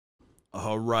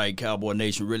All right, Cowboy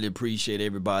Nation, really appreciate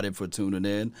everybody for tuning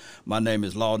in. My name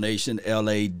is Law Nation,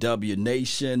 LAW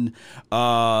Nation.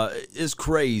 It's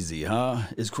crazy, huh?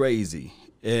 It's crazy.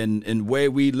 And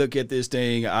where we look at this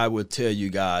thing, I would tell you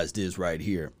guys this right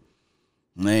here.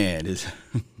 Man, it's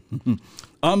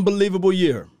unbelievable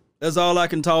year. That's all I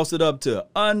can toss it up to.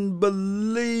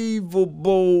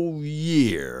 Unbelievable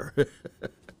year.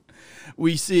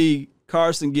 We see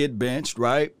Carson get benched,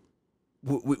 right?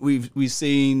 We've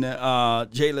seen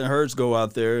Jalen Hurts go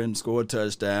out there and score a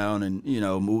touchdown and,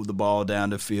 move the ball down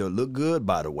the field. Look good,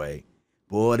 by the way.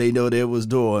 Boy, they know they was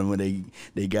doing when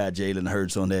they got Jalen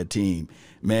Hurts on that team.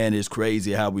 Man, it's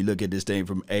crazy how we look at this thing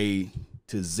from A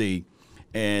to Z.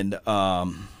 And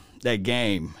that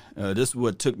game, this is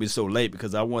what took me so late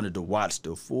because I wanted to watch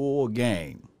the full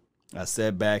game. I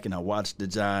sat back and I watched the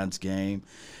Giants game,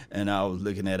 and I was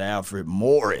looking at Alfred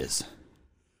Morris.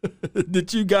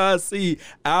 Did you guys see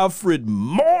Alfred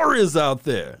Morris out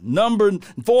there? Number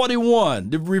 41,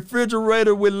 the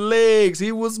refrigerator with legs.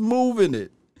 He was moving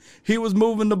it. He was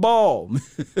moving the ball.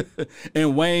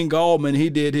 And Wayne Gallman,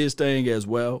 he did his thing as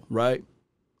well, right?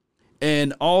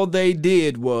 And all they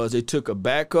did was they took a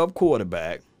backup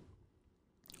quarterback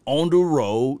on the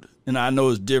road. And I know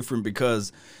it's different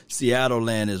because Seattle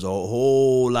land is a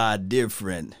whole lot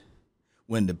different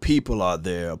when the people are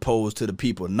there opposed to the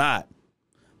people not.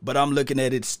 But I'm looking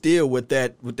at it still with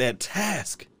that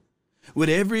task, with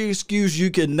every excuse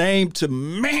you can name to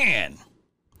man.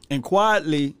 And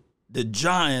quietly, the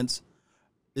Giants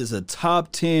is a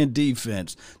top 10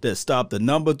 defense that stopped the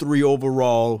number 3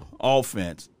 overall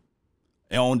offense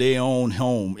on their own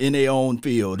home, in their own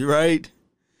field, right?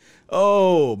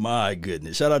 Oh, my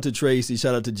goodness. Shout out to Tracy.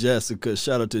 Shout out to Jessica.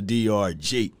 Shout out to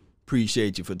DRG.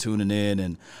 Appreciate you for tuning in.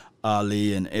 And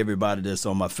Ali and everybody that's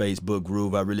on my Facebook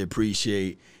group. I really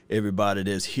appreciate everybody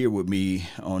that's here with me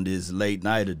on this late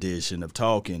night edition of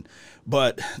Talking.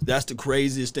 But that's the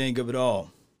craziest thing of it all.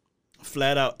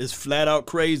 It's flat out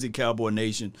crazy, Cowboy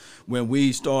Nation. When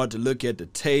we start to look at the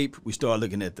tape, we start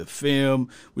looking at the film,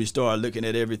 we start looking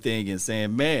at everything and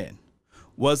saying, man,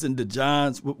 wasn't the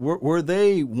Giants, were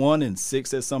they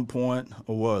 1-6 at some point?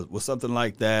 Or was something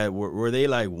like that? Were they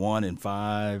like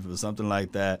 1-5 or something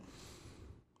like that?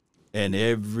 And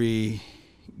every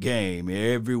game,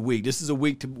 every week, this is a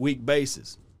week-to-week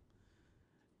basis.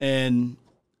 And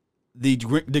the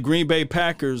Green Bay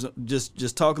Packers,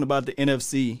 just talking about the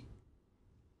NFC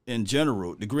in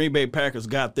general, the Green Bay Packers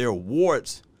got their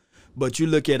warts, but you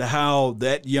look at how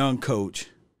that young coach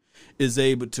is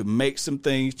able to make some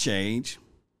things change,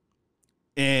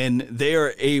 and they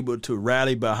are able to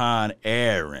rally behind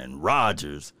Aaron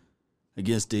Rodgers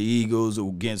against the Eagles or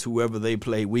against whoever they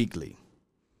play weekly.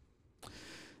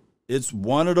 It's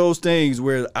one of those things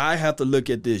where I have to look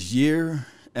at this year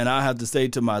and I have to say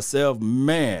to myself,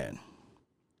 man,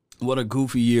 what a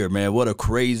goofy year, man. What a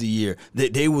crazy year.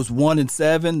 They was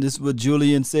 1-7. This is what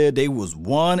Julian said. They was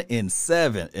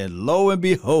 1-7. And lo and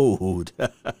behold.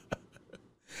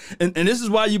 and this is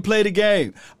why you play the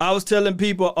game. I was telling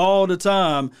people all the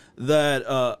time that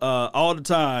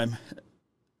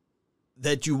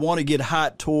you want to get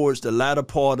hot towards the latter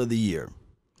part of the year.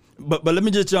 But let me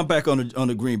just jump back on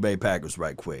the Green Bay Packers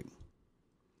right quick.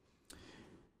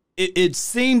 It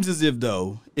seems as if,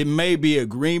 though, it may be a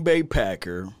Green Bay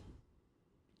Packer,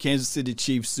 Kansas City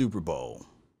Chiefs Super Bowl.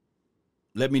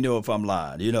 Let me know if I'm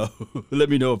lying, Let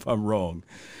me know if I'm wrong.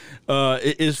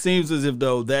 It seems as if,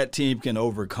 though, that team can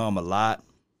overcome a lot.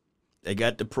 They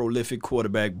got the prolific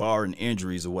quarterback, barring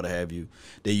injuries or what have you.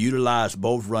 They utilized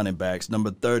both running backs, number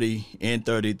 30 and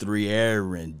 33,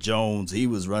 Aaron Jones. He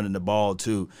was running the ball,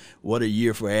 too. What a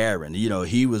year for Aaron.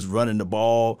 He was running the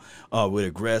ball with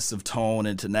aggressive tone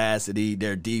and tenacity.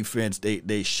 Their defense,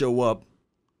 they show up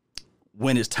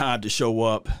when it's time to show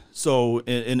up. So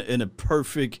in a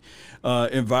perfect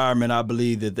environment, I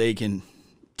believe that they can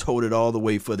tote it all the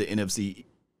way for the NFC.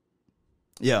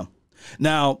 Yeah.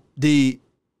 Now, the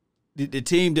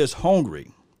team that's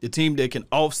hungry, the team that can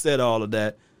offset all of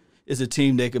that, is a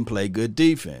team that can play good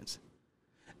defense.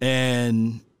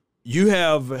 And you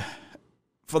have,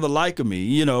 for the like of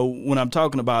me, when I'm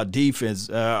talking about defense,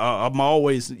 I'm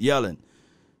always yelling,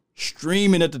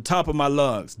 streaming at the top of my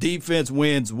lungs. Defense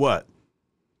wins what?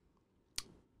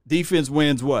 Defense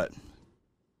wins what?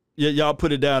 Y'all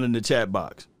put it down in the chat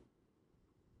box.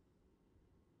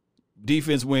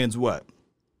 Defense wins what?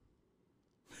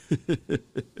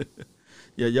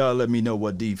 Yeah, y'all let me know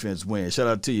what defense wins. Shout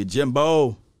out to you,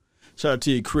 Jimbo. Shout out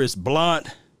to you, Chris Blunt.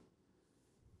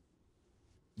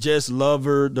 Jess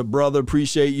Lover, the brother,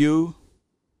 appreciate you.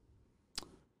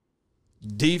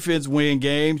 Defense win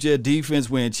games. Yeah, defense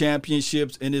win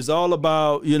championships. And it's all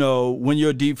about, when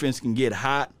your defense can get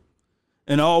hot.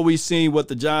 And all we seen what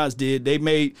the Giants did,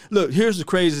 look, here's the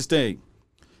craziest thing.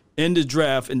 In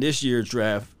this year's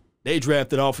draft, they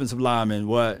drafted offensive linemen,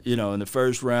 in the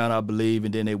first round, I believe,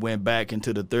 and then they went back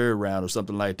into the third round or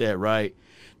something like that, right?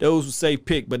 Those were safe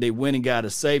pick, but they went and got a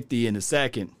safety in the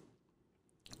second.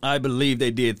 I believe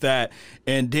they did that.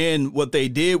 And then what they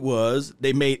did was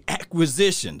they made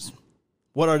acquisitions.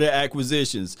 What are the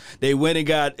acquisitions? They went and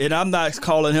got, and I'm not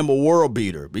calling him a world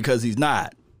beater because he's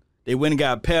not. They went and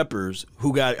got Peppers,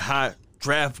 who got high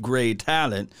draft grade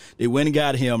talent. They went and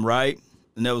got him, right?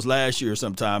 And that was last year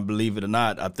sometime, believe it or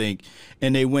not, I think.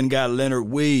 And they went and got Leonard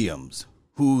Williams,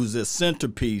 who's the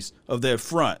centerpiece of their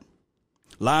front.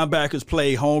 Linebackers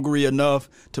play hungry enough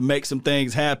to make some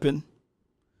things happen.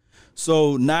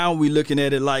 So now we're looking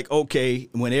at it like, okay,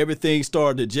 when everything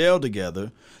started to gel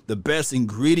together, the best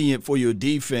ingredient for your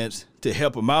defense to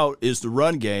help them out is the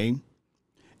run game.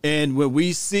 And when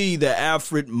we see the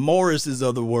Alfred Morrises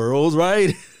of the world,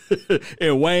 right,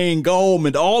 and Wayne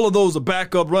Goldman, all of those are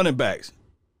backup running backs,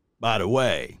 by the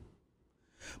way.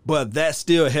 But that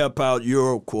still help out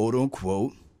your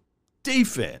quote-unquote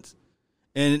defense.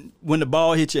 And when the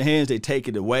ball hits your hands, they take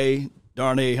it away.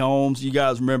 Darnay Holmes, you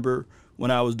guys remember when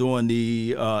I was doing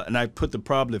and I put the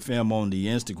probably film on the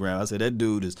Instagram. I said, that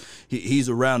dude he's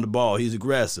around the ball. He's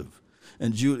aggressive.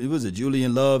 And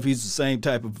Julian Love, he's the same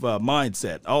type of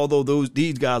mindset. Although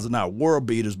these guys are not world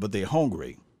beaters, but they're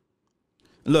hungry.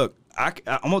 Look, I'm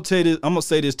gonna tell you this. I'm gonna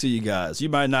say this to you guys. You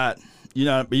might not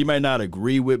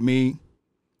agree with me.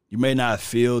 You may not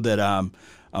feel that I'm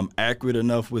accurate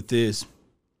enough with this,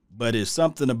 but it's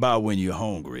something about when you're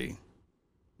hungry.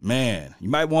 Man, you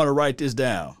might want to write this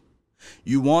down.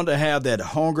 You want to have that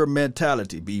hunger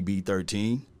mentality,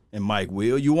 BB13 and Mike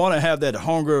Will. You want to have that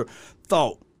hunger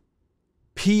thought.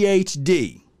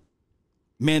 PhD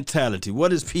mentality.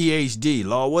 What is PhD,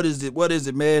 Law? What is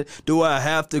it, man? Do I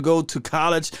have to go to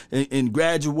college and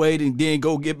graduate and then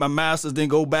go get my master's, then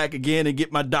go back again and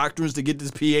get my doctorates to get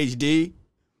this PhD?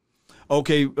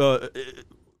 Okay,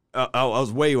 I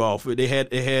was way off. They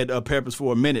had Peppers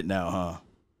for a minute now,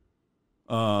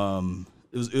 huh?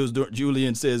 It was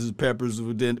Julian says it's Peppers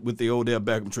with the Odell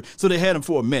Beckham tree. So they had him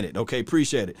for a minute. Okay,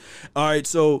 appreciate it. All right,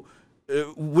 so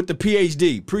with the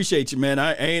PhD, appreciate you, man.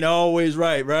 I ain't always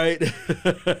right?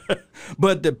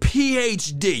 But the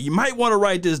PhD, you might want to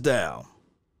write this down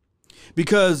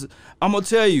because I'm going to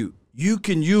tell you, you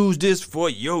can use this for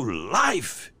your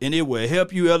life and it will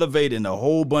help you elevate in a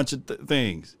whole bunch of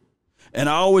things. And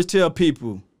I always tell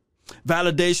people,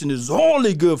 validation is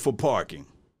only good for parking.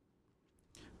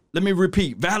 Let me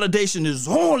repeat, validation is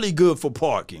only good for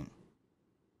parking.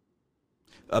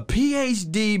 A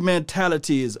PhD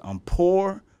mentality is I'm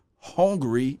poor,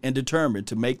 hungry, and determined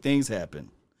to make things happen.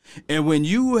 And when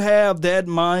you have that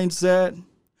mindset,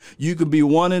 you can be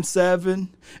 1-7,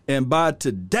 and by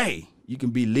today, you can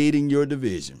be leading your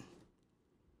division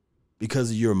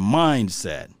because of your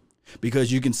mindset. Because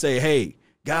you can say, hey,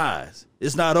 guys,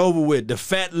 it's not over with. The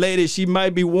fat lady, she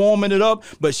might be warming it up,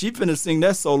 but she finna sing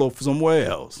that solo somewhere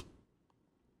else.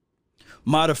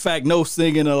 Matter of fact, no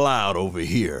singing allowed over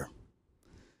here.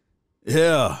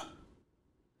 Yeah.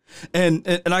 And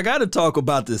I got to talk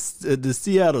about the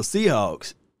Seattle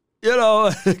Seahawks.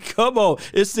 Come on.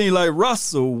 It seems like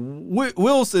Russell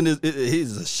Wilson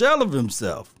he's a shell of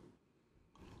himself.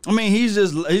 I mean, he's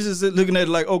just looking at it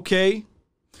like, okay,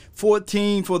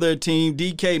 14 for their team.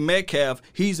 DK Metcalf,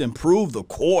 he's improved the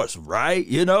course, right?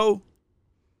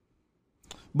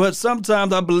 But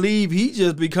sometimes I believe he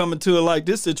just be coming to like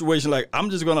this situation, like I'm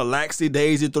just going to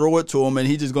laxy-daisy throw it to him and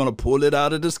he's just going to pull it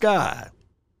out of the sky.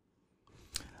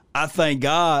 I thank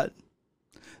God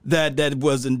that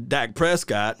wasn't Dak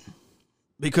Prescott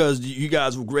because you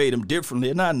guys will grade him differently.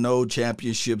 And I know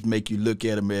championships make you look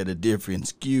at him at a different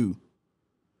skew.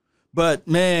 But,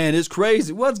 man, it's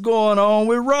crazy. What's going on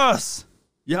with Russ?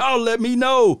 Y'all let me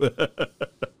know.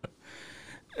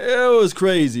 It was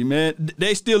crazy, man.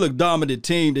 They still a dominant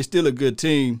team. They still a good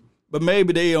team. But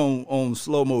maybe they on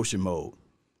slow motion mode.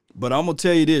 But I'm going to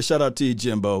tell you this. Shout out to you,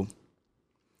 Jimbo.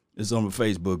 It's on the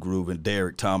Facebook group. And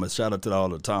Derek Thomas. Shout out to all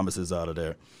the Thomases out of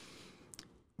there.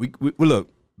 We look,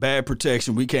 bad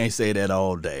protection. We can't say that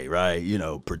all day, right?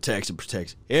 Protection.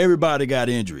 Everybody got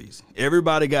injuries.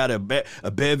 Everybody got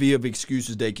a bevy of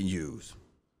excuses they can use.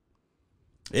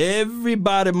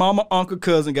 Everybody, mama, uncle,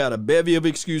 cousin got a bevy of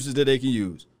excuses that they can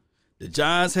use. The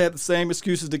Giants have the same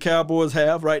excuses the Cowboys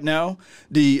have right now.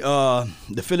 The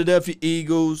Philadelphia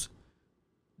Eagles,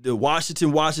 the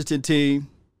Washington team,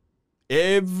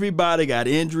 Everybody got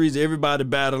injuries. Everybody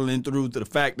battling through to the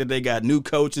fact that they got new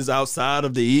coaches outside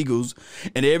of the Eagles,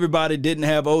 and everybody didn't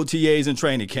have OTAs and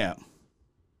training camp.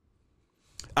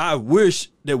 I wish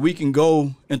that we can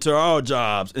go into our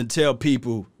jobs and tell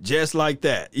people just like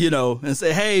that, and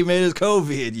say, hey, man, it's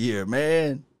COVID year,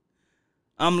 man.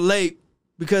 I'm late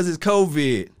because it's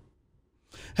COVID.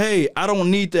 Hey, I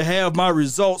don't need to have my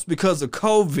results because of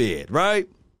COVID, right?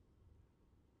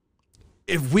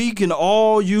 If we can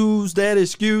all use that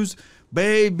excuse,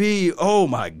 baby, oh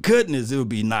my goodness, it would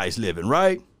be nice living,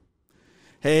 right?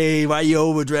 Hey, why you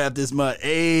overdraft this month?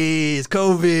 Hey, it's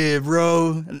COVID,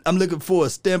 bro. I'm looking for a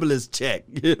stimulus check.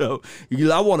 I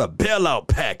want a bailout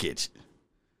package.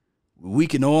 We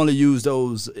can only use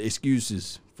those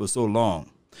excuses for so long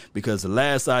because the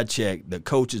last I checked, the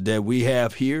coaches that we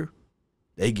have here,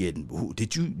 they getting.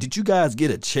 Did you guys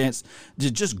get a chance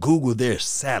to just Google their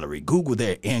salary, Google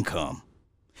their income,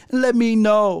 and let me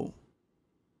know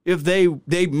if they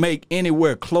make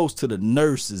anywhere close to the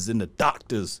nurses and the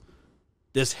doctors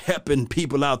that's helping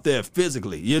people out there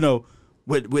physically,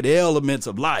 with elements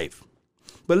of life.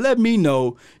 But let me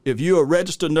know if you're a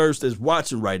registered nurse that's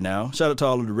watching right now. Shout out to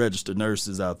all of the registered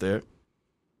nurses out there.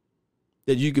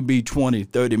 That you could be 20,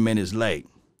 30 minutes late,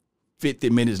 50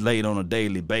 minutes late on a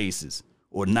daily basis,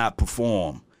 or not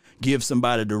perform, give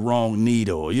somebody the wrong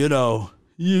needle. It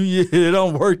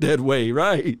don't work that way,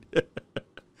 right?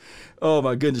 Oh,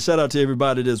 my goodness. Shout out to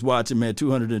everybody that's watching, man.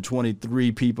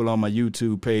 223 people on my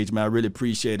YouTube page, man. I really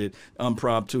appreciate it.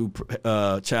 Impromptu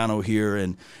channel here,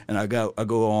 and I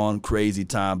go on crazy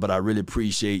time, but I really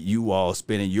appreciate you all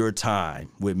spending your time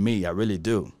with me. I really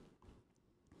do.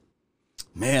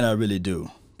 Man, I really do.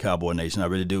 Cowboy Nation, I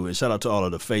really do. And shout out to all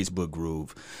of the Facebook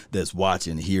group that's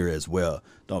watching here as well.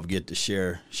 Don't forget to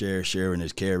share. Sharing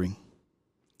is caring.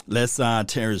 Let's sign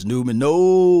Terrence Newman.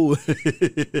 No.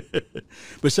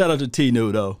 But shout out to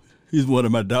T-New, though. He's one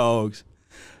of my dogs.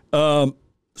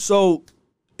 So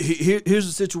here's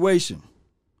the situation.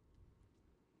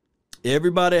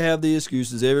 Everybody have the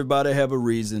excuses. Everybody have a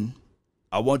reason.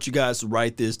 I want you guys to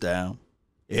write this down.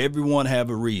 Everyone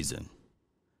have a reason,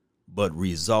 but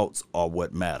results are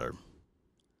what matter.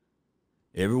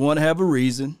 Everyone have a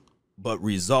reason, but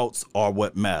results are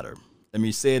what matter. Let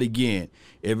me say it again.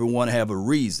 Everyone have a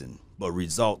reason, but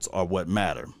results are what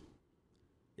matter.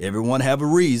 Everyone have a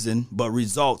reason, but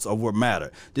results are what matter.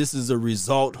 This is a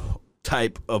result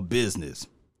type of business.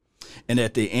 And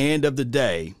at the end of the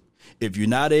day, if you're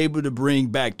not able to bring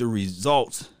back the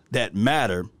results that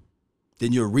matter,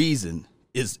 then your reason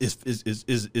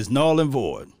is null and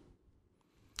void.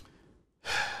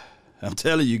 I'm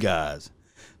telling you guys,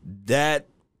 that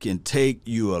can take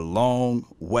you a long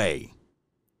way.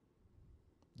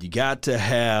 You got to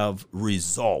have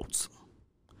results.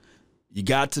 You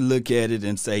got to look at it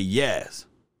and say, yes,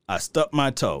 I stubbed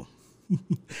my toe.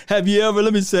 Have you ever,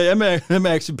 let me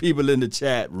ask you people in the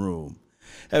chat room,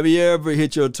 have you ever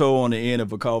hit your toe on the end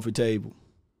of a coffee table?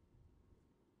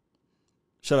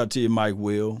 Shout out to you, Mike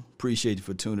Will. Appreciate you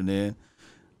for tuning in.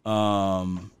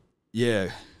 Yeah.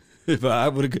 If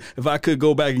I could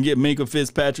go back and get Minkah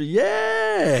Fitzpatrick,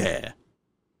 yeah.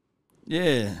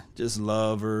 Yeah, just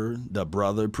love her, the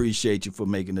brother. Appreciate you for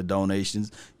making the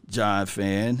donations. Giant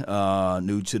fan,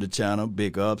 new to the channel,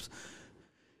 big ups.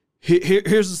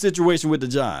 Here's the situation with the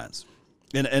Giants.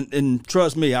 And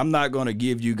trust me, I'm not going to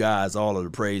give you guys all of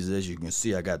the praises. As you can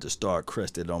see, I got the star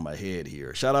crested on my head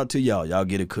here. Shout out to y'all. Y'all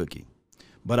get a cookie.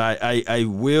 But I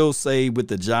will say with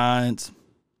the Giants,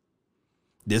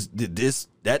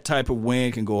 that type of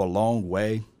win can go a long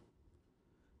way.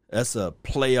 That's a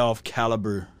playoff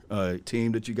caliber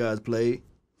team that you guys played.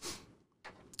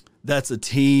 That's a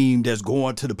team that's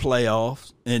going to the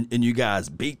playoffs, and you guys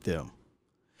beat them.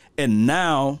 And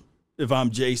now, if I'm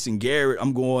Jason Garrett,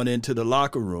 I'm going into the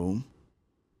locker room,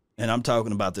 and I'm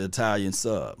talking about the Italian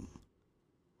sub.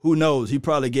 Who knows? He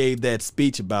probably gave that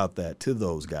speech about that to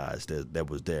those guys that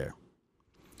was there.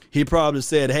 He probably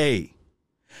said, hey,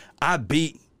 I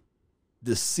beat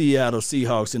the Seattle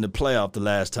Seahawks in the playoff the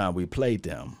last time we played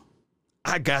them.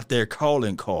 I got their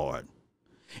calling card.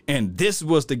 And this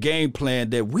was the game plan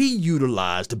that we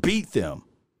utilized to beat them.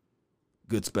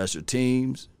 Good special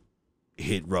teams,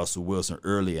 hit Russell Wilson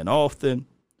early and often,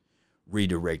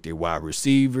 redirect their wide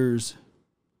receivers,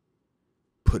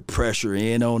 put pressure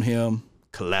in on him,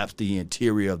 collapse the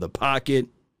interior of the pocket.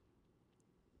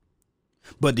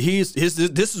 But this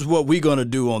is what we're going to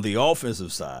do on the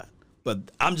offensive side.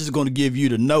 But I'm just going to give you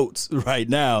the notes right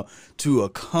now to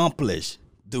accomplish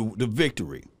the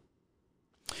victory.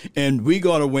 And we're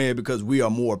going to win because we are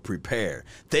more prepared.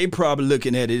 They probably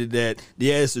looking at it that,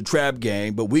 yeah, it's a trap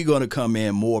game, but we're going to come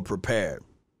in more prepared.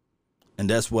 And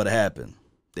that's what happened.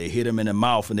 They hit him in the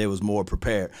mouth, and they was more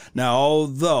prepared. Now,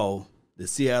 although the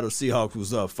Seattle Seahawks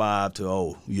was up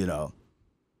 5-0, you know,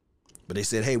 but they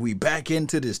said, hey, we back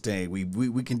into this thing.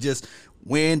 We can just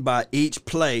win by each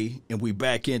play, and we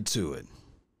back into it.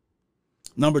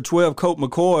 Number 12, Colt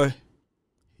McCoy,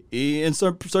 in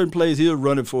certain plays, he was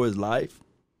running for his life.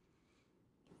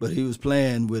 But he was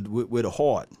playing with a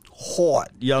heart.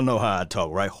 Heart. Y'all know how I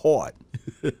talk, right? Heart.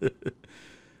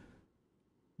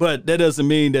 But that doesn't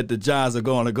mean that the Giants are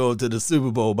going to go to the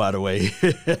Super Bowl, by the way.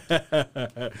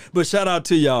 But shout out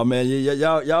to y'all, man.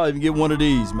 Y'all even get one of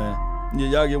these, man.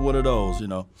 Y'all get one of those, you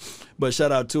know. But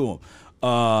shout out to them.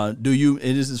 And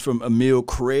this is from Emil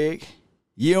Craig.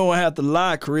 You don't have to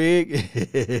lie,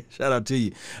 Craig. Shout out to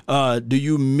you. Do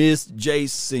you miss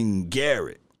Jason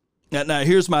Garrett? Now,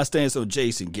 here's my stance on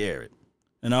Jason Garrett.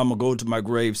 And I'm going to go to my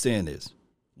grave saying this.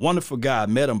 Wonderful guy.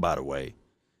 Met him, by the way.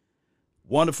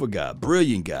 Wonderful guy.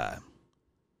 Brilliant guy.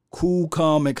 Cool,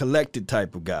 calm, and collected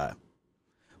type of guy.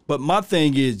 But my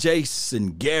thing is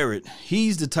Jason Garrett,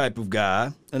 he's the type of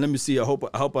guy, and let me see, I hope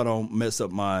I don't mess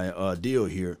up my deal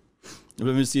here.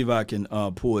 Let me see if I can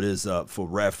pull this up for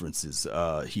references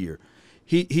here.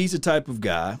 He's the type of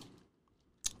guy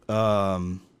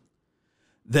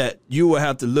that you will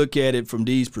have to look at it from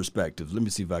these perspectives. Let me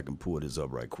see if I can pull this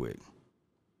up right quick.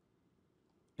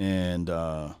 And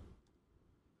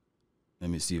let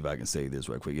me see if I can say this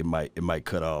right quick. It might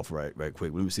cut off right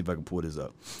quick. Let me see if I can pull this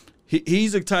up.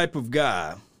 He's a type of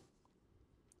guy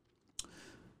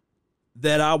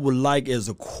that I would like as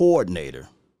a coordinator.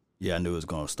 Yeah, I knew it was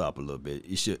going to stop a little bit.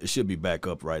 It should be back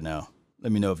up right now.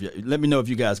 Let me know if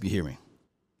you guys can hear me.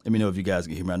 Let me know if you guys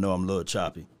can hear me. I know I'm a little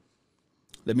choppy.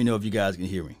 Let me know if you guys can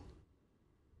hear me.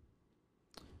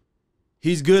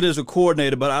 He's good as a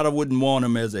coordinator, but I wouldn't want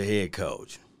him as a head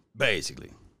coach,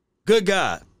 basically. Good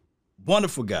guy.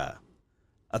 Wonderful guy.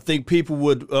 I think people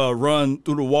would run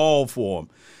through the wall for him.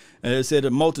 And they said a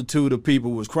multitude of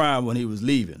people was crying when he was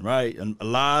leaving, right? And a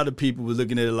lot of people was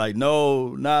looking at it like, no,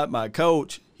 not my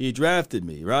coach. He drafted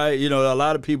me, right? You know, a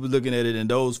lot of people looking at it in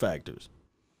those factors.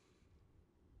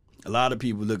 A lot of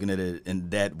people looking at it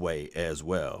in that way as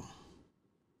well.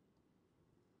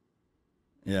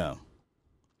 Yeah.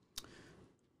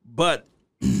 But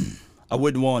I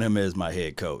wouldn't want him as my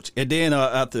head coach. And then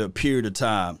after a period of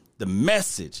time, the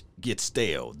message gets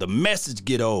stale. The message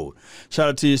get old. Shout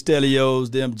out to your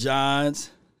Stelios, them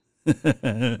Giants.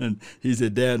 He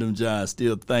said, damn, them Giants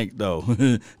still think, though.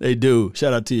 They do.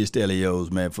 Shout out to your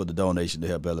Stelios, man, for the donation to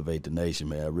help elevate the nation,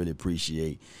 man. I really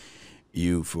appreciate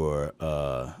you for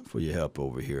your help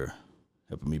over here,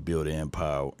 helping me build an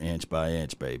empire inch by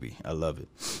inch, baby. I love it.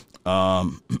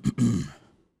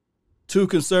 Too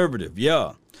conservative,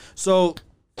 yeah. So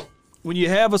when you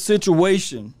have a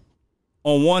situation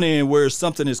on one end where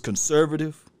something is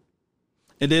conservative,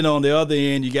 and then on the other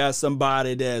end, you got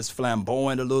somebody that's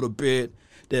flamboyant a little bit,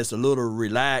 that's a little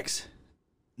relaxed,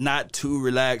 not too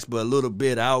relaxed, but a little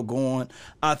bit outgoing.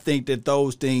 I think that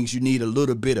those things, you need a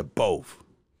little bit of both.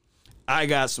 I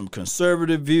got some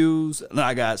conservative views, and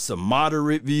I got some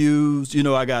moderate views. You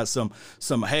know, I got some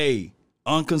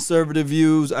unconservative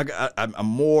views. I'm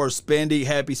more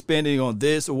happy spending on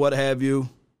this or what have you.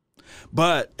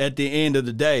 But at the end of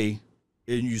the day,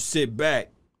 and you sit back,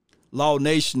 Law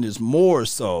Nation is more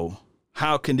so,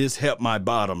 how can this help my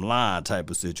bottom line type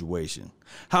of situation?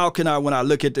 How can I, when I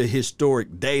look at the historic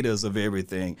datas of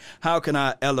everything, how can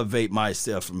I elevate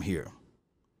myself from here?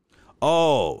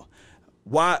 Oh,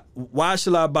 why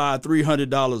should I buy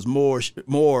 $300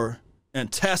 more in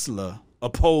Tesla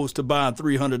opposed to buying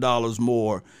 $300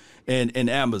 more in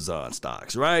Amazon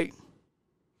stocks, right?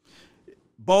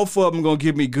 Both of them going to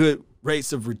give me good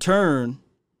rates of return,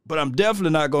 but I'm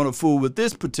definitely not going to fool with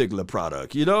this particular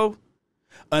product, you know?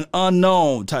 An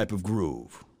unknown type of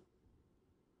groove.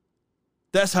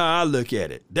 That's how I look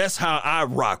at it. That's how I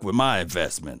rock with my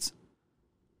investments.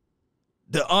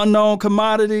 The unknown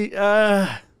commodity,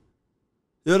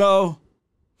 you know,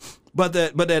 but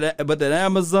that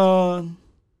Amazon,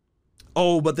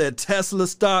 but that Tesla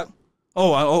stock,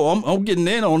 I'm getting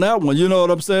in on that one. You know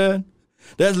what I'm saying?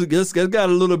 That's got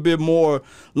a little bit more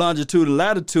longitude and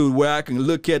latitude where I can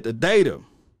look at the data.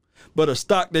 But a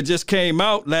stock that just came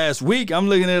out last week, I'm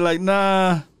looking at it like,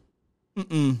 nah.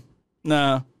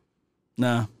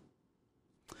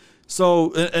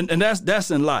 So, and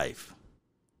that's in life.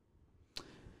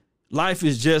 Life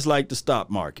is just like the stock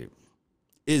market.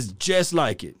 It's just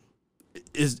like it.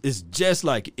 It's just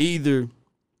like it. Either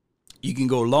you can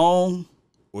go long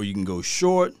or you can go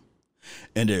short,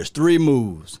 and there's three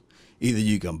moves. Either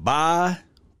you can buy,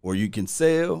 or you can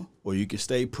sell, or you can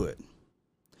stay put.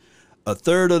 A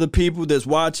third of the people that's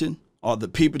watching are the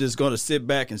people that's going to sit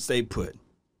back and stay put.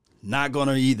 Not going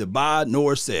to either buy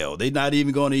nor sell. They're not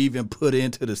even going to even put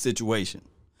into the situation.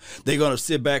 They're going to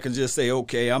sit back and just say,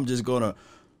 okay, let's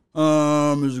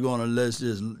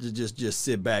just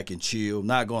sit back and chill.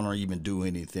 Not going to even do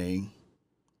anything.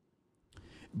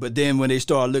 But then when they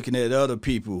start looking at other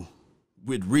people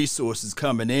with resources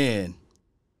coming in,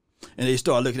 and they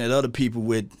start looking at other people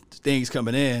with things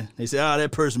coming in, they say,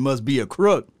 that person must be a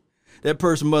crook. That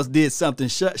person must did something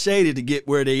shady to get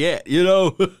where they at, you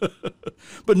know?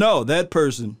 But no, that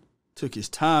person took his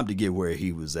time to get where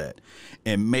he was at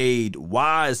and made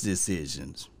wise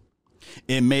decisions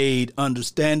and made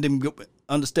understandable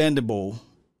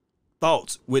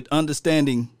thoughts with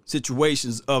understanding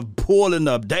situations of pulling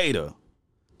up data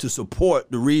to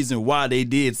support the reason why they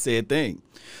did said thing.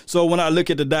 So when I look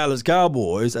at the Dallas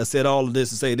Cowboys, I said all of this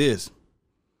to say this.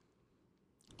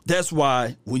 That's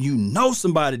why when you know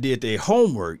somebody did their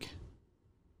homework,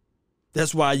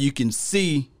 that's why you can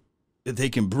see that they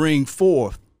can bring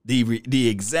forth the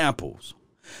examples.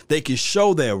 They can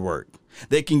show their work.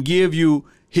 They can give you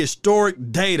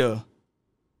historic data.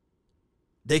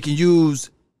 They can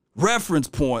use reference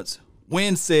points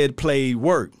when said play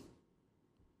worked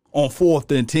on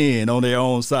 4th and 10 on their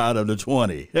own side of the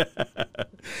 20.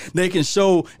 They can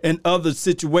show in other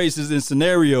situations and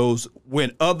scenarios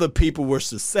when other people were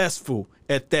successful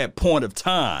at that point of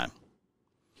time.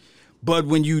 But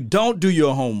when you don't do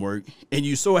your homework and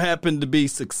you so happen to be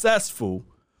successful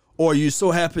or you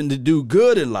so happen to do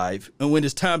good in life, and when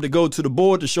it's time to go to the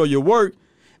board to show your work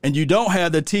and you don't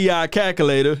have the TI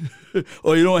calculator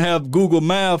or you don't have Google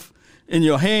Math in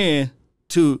your hand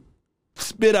to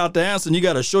spit out the answer and you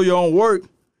got to show your own work,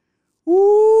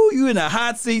 ooh, you in a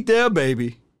hot seat there,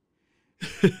 baby.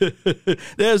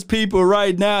 There's people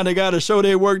right now that got to show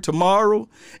their work tomorrow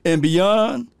and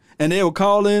beyond, and they will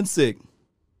call in sick.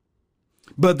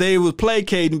 But they was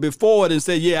placating before it and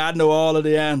said, yeah, I know all of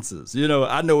the answers. You know,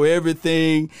 I know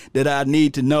everything that I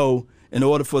need to know in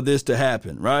order for this to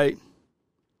happen, right?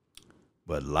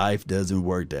 But life doesn't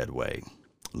work that way.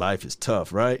 Life is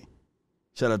tough, right?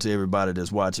 Shout out to everybody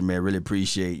that's watching, man. Really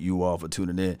appreciate you all for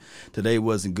tuning in. Today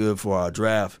wasn't good for our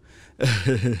draft.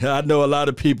 I know a lot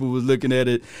of people was looking at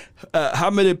it. How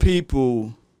many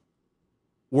people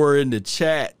were in the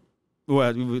chat?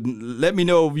 Well, let me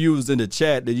know if you was in the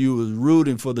chat that you was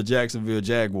rooting for the Jacksonville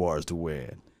Jaguars to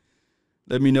win.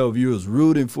 Let me know if you was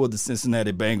rooting for the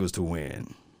Cincinnati Bengals to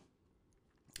win.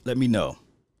 Let me know.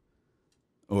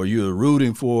 Or you were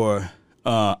rooting for...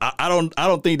 I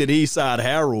don't think that Eastside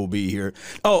Harold will be here.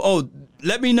 Oh,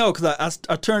 let me know because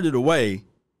I turned it away.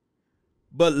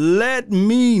 But let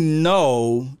me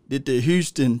know that the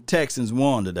Houston Texans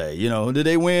won today. You know, did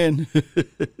they win?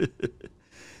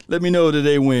 Let me know that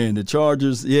they win. The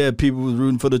Chargers, yeah, people was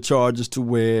rooting for the Chargers to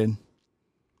win.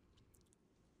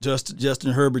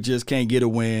 Justin Herbert just can't get a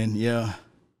win. Yeah.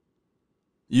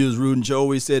 You was rooting.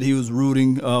 Joey said he was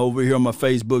rooting over here on my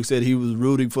Facebook, said he was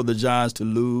rooting for the Giants to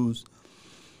lose.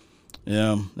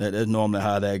 Yeah, that's normally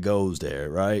how that goes there,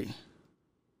 right?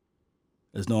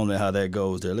 That's normally how that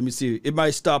goes there. Let me see. It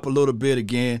might stop a little bit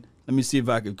again. Let me see if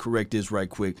I can correct this right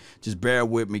quick. Just bear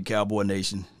with me, Cowboy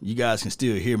Nation. You guys can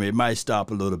still hear me. It might stop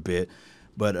a little bit,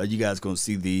 but you guys going to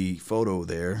see the photo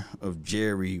there of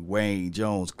Jerry Wayne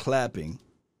Jones clapping.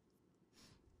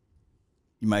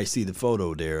 You might see the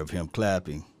photo there of him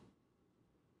clapping.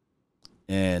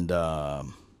 And I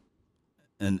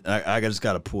just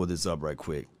got to pull this up right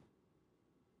quick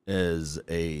as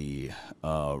a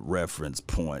reference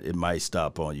point. It might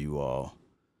stop on you all.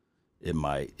 It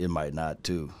might not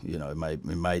too. You know, it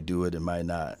might do it. It might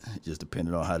not. Just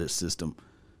depending on how the system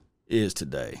is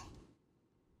today.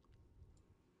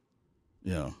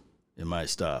 You know, it might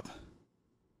stop.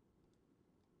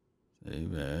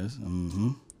 Mm-hmm.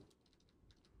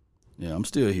 Yeah, I'm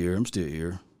still here. And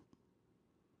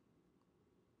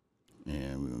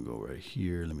we're going to go right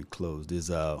here. Let me close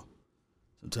this out.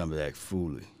 Sometimes I act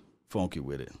funky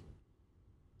with it.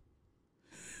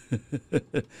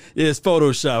 Yeah, it's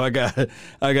Photoshop.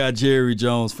 I got Jerry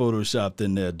Jones photoshopped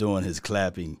in there doing his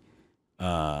clapping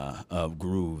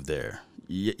groove there.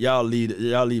 Y'all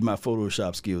leave my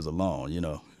Photoshop skills alone, you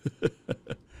know.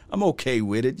 I'm okay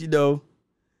with it, you know.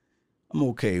 I'm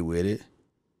okay with it.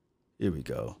 Here we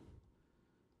go.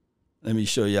 Let me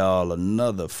show y'all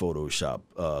another Photoshop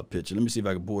picture. Let me see if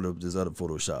I can pull up this other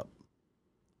Photoshop.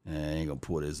 I ain't gonna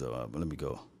pull this up, but let me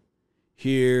go.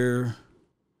 Here.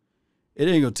 It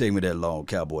ain't gonna take me that long,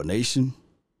 Cowboy Nation.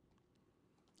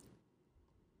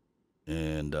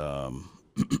 And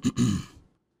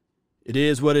it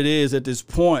is what it is at this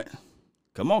point.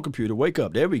 Come on, computer, wake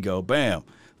up. There we go. Bam.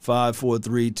 5, 4,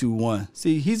 3, 2, 1.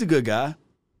 See, he's a good guy.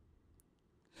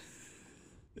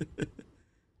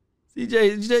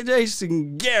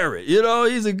 Jason Garrett,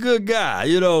 he's a good guy.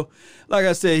 Like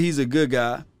I said, he's a good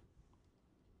guy.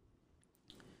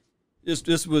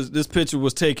 This picture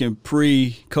was taken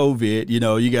pre-COVID. You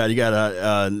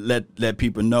gotta let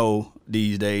people know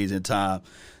these days and time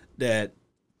that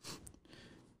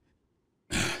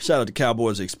shout out to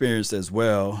Cowboys Experience as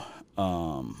well.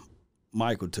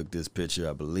 Michael took this picture,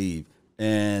 I believe,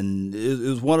 and it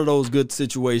was one of those good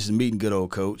situations. Meeting good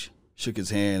old coach, shook his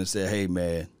hand and said, "Hey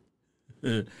man,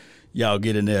 y'all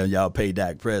get in there and y'all pay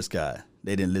Dak Prescott."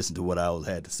 They didn't listen to what I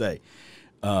had to say,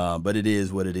 but it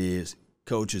is what it is.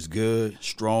 Coach is good,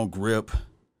 strong grip.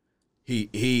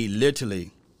 He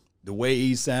literally, the way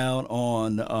he sound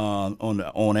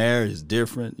on air is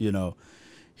different.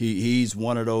 He's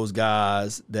one of those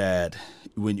guys that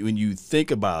when you think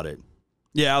about it,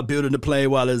 yeah, I'm building the plane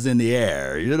while it's in the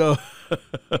air,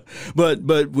 but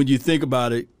when you think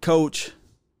about it, Coach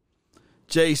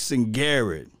Jason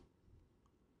Garrett,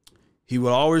 he will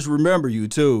always remember you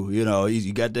too. You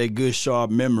got that good sharp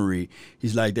memory.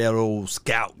 He's like that old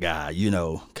scout guy,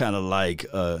 kind of like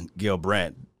Gil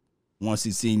Brandt. Once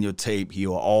he's seen your tape,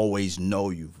 he'll always know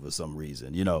you for some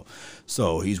reason,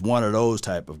 So he's one of those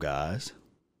type of guys.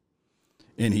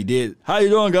 And he did, "How you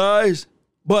doing, guys?"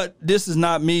 But this is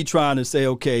not me trying to say,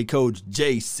 okay, Coach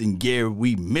Jason Garrett,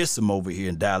 we miss him over here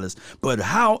in Dallas. But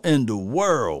how in the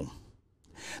world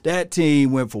that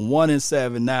team went from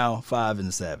 1-7 now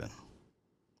 5-7?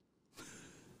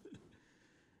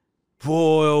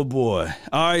 Boy, oh boy.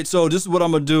 All right, so this is what I'm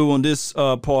going to do on this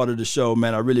part of the show,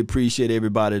 man. I really appreciate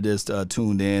everybody that's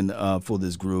tuned in for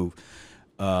this groove.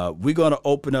 We're going to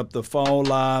open up the phone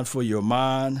line for your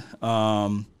mind.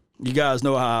 You guys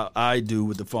know how I do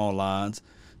with the phone lines,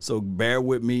 so bear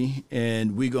with me.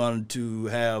 And we're going to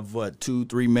have,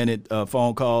 2-3 minute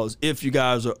phone calls if you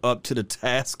guys are up to the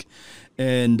task.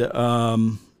 And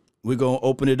we're going to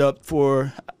open it up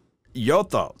for your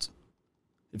thoughts.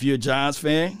 If you're a Giants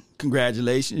fan,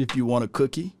 congratulations. If you want a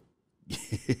cookie,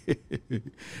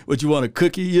 what you want a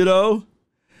cookie,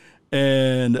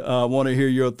 and I want to hear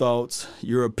your thoughts,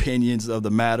 your opinions of the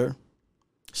matter.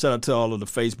 Shout out to all of the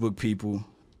Facebook people.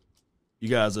 You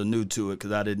guys are new to it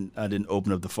because I didn't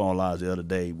open up the phone lines the other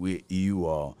day with you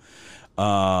all.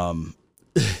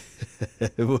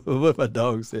 What my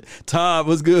dog said. Todd,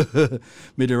 what's good?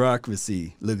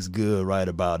 Mediocrity looks good right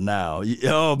about now.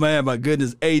 Oh man, my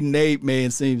goodness, 8-8,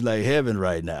 man, seems like heaven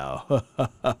right now.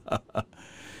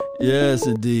 Yes,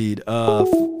 indeed.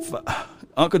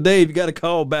 Uncle Dave, you got to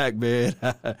call back, man.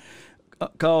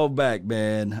 Call back,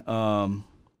 man.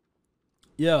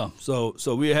 Yeah, so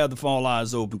we have the phone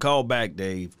lines open. Call back,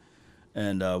 Dave,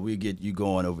 and we'll get you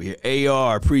going over here.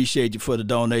 AR, appreciate you for the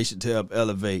donation to help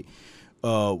elevate.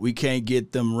 We can't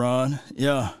get them run.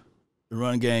 Yeah, the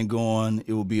run game going.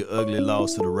 It will be an ugly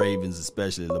loss to the Ravens,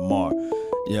 especially Lamar.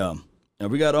 Yeah. And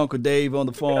we got Uncle Dave on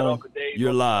the phone.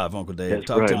 You're live, Uncle Dave. That's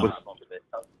Talk right. to me.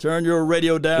 Turn your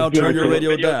radio down. Turn your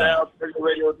radio down.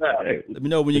 Hey, Let me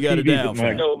know when you got it down.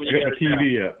 I got my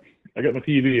TV up. I got my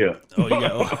TV up. Oh, you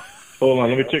got. Oh. Hold on.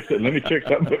 Let me check something. Let me check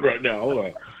something right now. Hold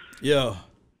on. Yeah.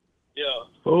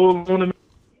 Hold on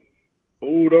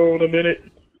a minute.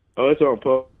 Oh, it's on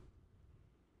pause.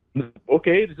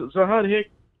 Okay. So how the heck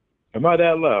am I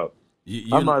that loud?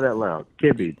 I'm not that loud.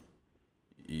 Can't be.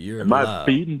 You're am loud. I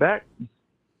feeding back?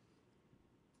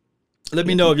 Let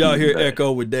me know if y'all hear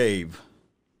echo with Dave.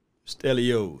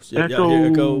 Stelios. Y'all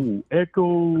hear echo?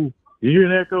 Echo. You hear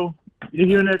an echo? You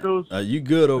hearing echoes? You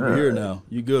good over here now.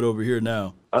 You good over here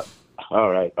now. All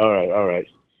right.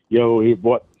 Yo, here,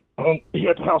 boy. Here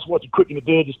at the house watching Cooking the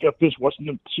Dead. Just got finished watching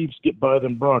them Chiefs get by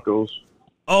them Broncos.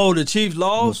 Oh, the Chiefs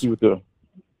lost?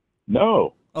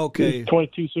 No. Okay.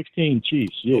 22-16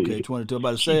 Chiefs. Yeah. Okay, 22. I'm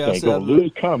about to say, I said,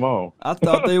 lose. Come on. I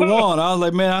thought they won. I was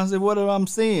like, man, what am I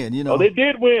seeing? You know. Oh, they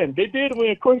did win.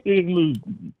 Of course they didn't lose.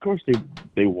 Of course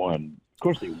they won. Of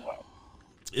course they won.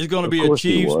 It's going to be a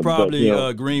Chiefs,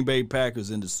 probably Green Bay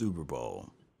Packers in the Super Bowl.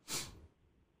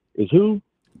 Is who?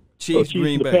 Chiefs,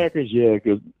 Green Bay. Packers, yeah,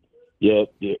 because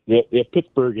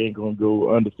Pittsburgh ain't going to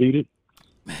go undefeated.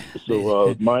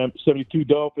 So Miami 72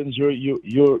 Dolphins, your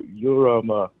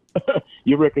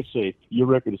record's safe. Your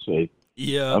record is safe.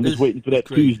 Yeah, I'm just waiting for that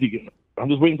Tuesday game. I'm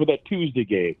just waiting for that Tuesday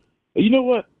game. You know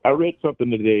what? I read something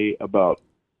today about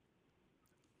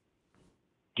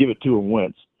give it to him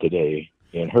Wentz today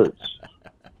in Hurts.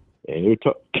 And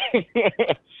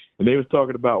they were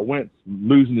talking about Wentz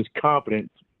losing his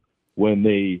confidence when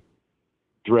they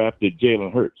drafted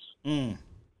Jalen Hurts.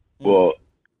 Well,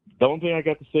 the only thing I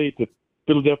got to say to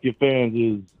Philadelphia fans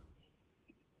is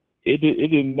it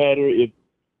didn't matter if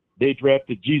they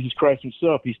drafted Jesus Christ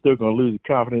himself. He's still going to lose his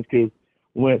confidence because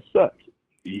Wentz sucks.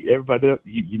 everybody else,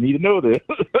 you need to know this.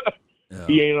 Yeah.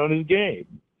 He ain't on his game.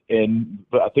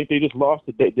 But I think they just lost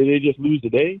today. Did they just lose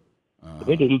today? I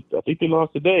think they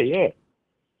lost today. Yeah.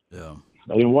 Yeah.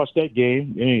 I didn't watch that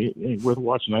game. It ain't worth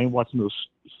watching. I ain't watching those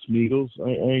Smeagol's. I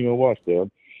ain't gonna watch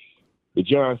them. The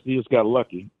Giants just got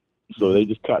lucky, so they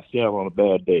just caught Seattle on a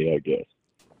bad day, I guess.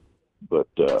 But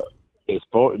as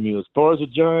far as the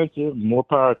Giants, more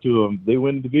power to them. They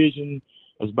win the division.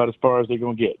 That's about as far as they're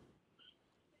gonna get.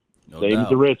 No Same doubt. as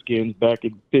the Redskins back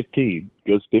in 15.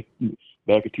 Because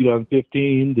back in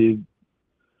 2015, the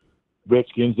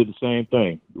Redskins did the same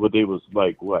thing. What they was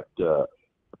like, what? I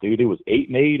think it was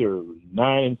 8-8 or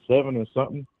 9-7 or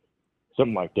something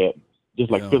like that.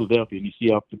 Just like Philadelphia, and you see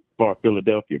how far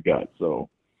Philadelphia got. So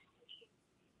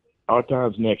our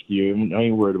times next year. I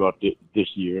ain't worried about this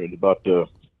year and about the.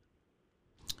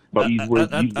 But he's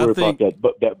worried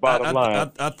about that bottom line.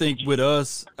 I think with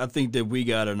us, I think that we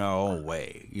got in our own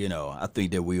way. You know, I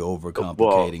think that we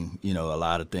overcomplicating, a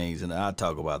lot of things, and I'll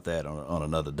talk about that on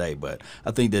another day. But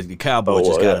I think that the Cowboys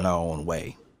just got in our own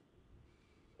way.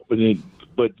 But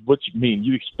what you mean?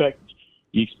 You expect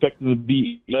them to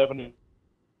be 11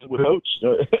 with coach?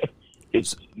 Them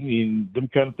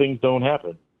kind of things don't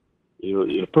happen.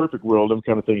 In a perfect world, them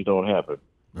kind of things don't happen.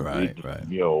 Right.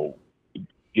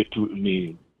 Get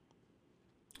to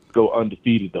go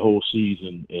undefeated the whole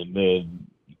season and then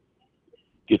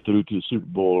get through to the Super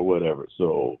Bowl or whatever.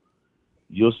 So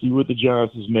you'll see what the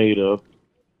Giants is made of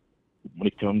when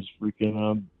it comes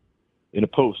freaking in the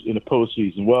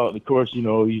postseason. Well, of course,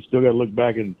 you still got to look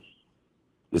back and.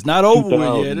 It's not over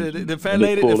with yet. The fat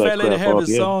lady have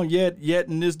his song yet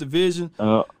in this division,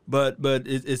 but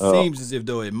it seems as if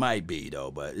though it might be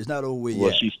though, but it's not over with yet.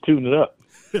 Well, she's tuning up.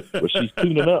 She's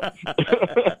tuning up.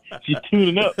 She's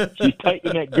tuning up. She's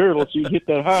tightening that girdle. She hit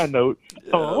that high note.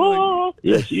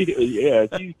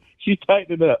 She's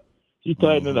tightening up. She's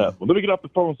tightening up. Well, let me get off the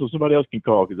phone so somebody else can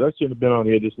call because I shouldn't have been on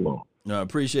here this long. No, I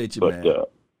appreciate you, man.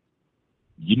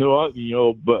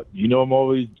 But I'm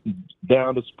always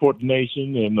down to support the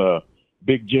nation, and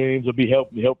Big James will be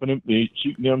helping him,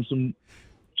 shooting them some.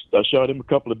 I shot him a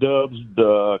couple of dubs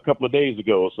a couple of days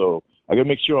ago, so I got to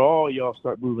make sure all y'all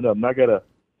start moving up. And I got to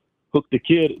hook the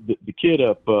kid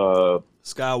up.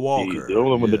 Skywalker, the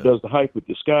only one that does the hype with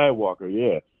the Skywalker,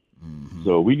 yeah. Mm-hmm.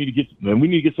 So we need to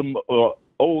get some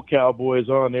old Cowboys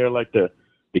on there like the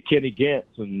Kenny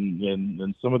Gants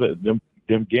and some of them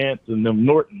Gants and them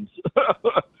Nortons.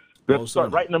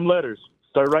 Start writing them letters.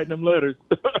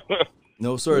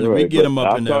 No, sir. We get them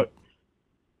up in there.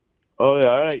 Oh, yeah.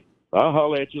 All right. I'll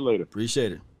holler at you later.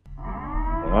 Appreciate it.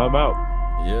 I'm out.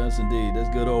 Yes, indeed. That's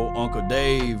good old Uncle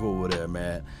Dave over there,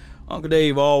 man. Uncle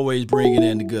Dave always bringing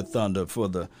in the good thunder for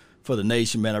the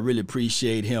nation, man. I really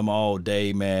appreciate him all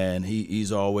day, man.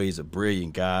 He's always a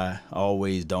brilliant guy,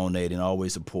 always donating,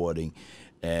 always supporting,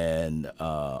 and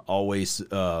always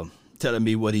telling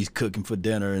me what he's cooking for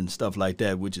dinner and stuff like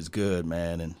that, which is good,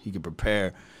 man. And he can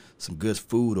prepare some good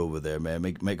food over there, man.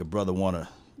 Make a brother want to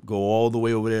go all the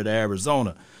way over there to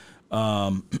Arizona.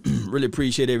 Really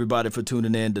appreciate everybody for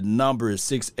tuning in. The number is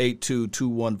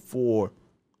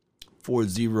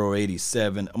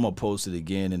 682-214-4087. I'm going to post it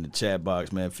again in the chat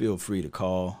box, man. Feel free to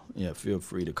call. Yeah, feel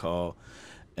free to call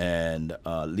and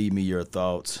leave me your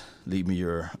thoughts. Leave me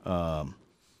your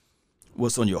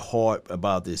what's on your heart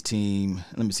about this team.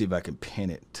 Let me see if I can pin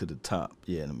it to the top.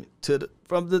 Yeah,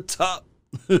 from the top.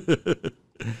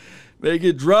 Make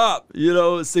it drop,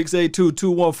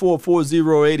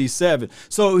 682-214-4087.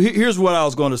 So here's what I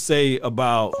was going to say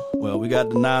about, we got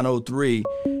the 903,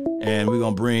 and we're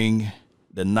going to bring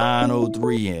the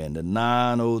 903 in. The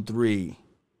 903,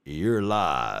 you're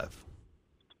live.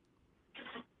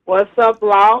 What's up,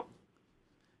 Law?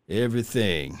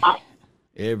 Everything.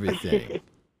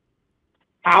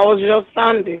 How was your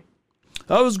Sunday?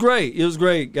 It was great. It was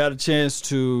great. Got a chance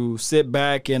to sit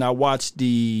back and I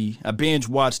binge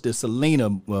watched the Selena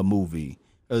movie.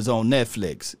 It was on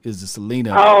Netflix. It's the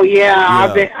Selena. Oh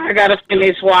yeah. I gotta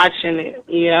finish watching it.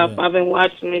 Yeah. I've been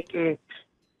watching it too.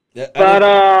 But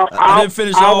I didn't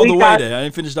finish all the way there. I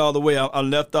didn't finish all the way. I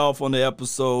left off on the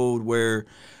episode where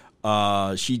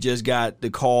she just got the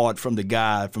card from the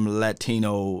guy from the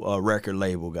Latino record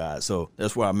label guy. So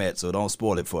that's where I'm at. So don't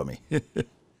spoil it for me.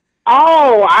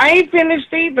 Oh, I ain't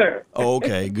finished either.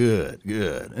 Okay, good.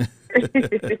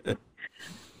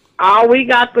 All we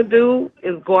got to do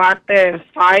is go out there and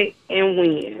fight and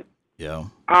win. Yeah.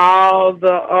 All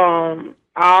the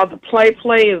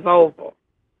play is over.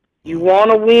 You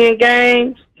want to win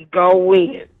games, you go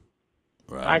win.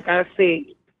 Right. Like I said,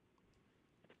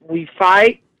 we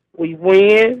fight, we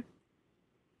win.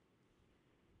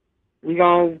 We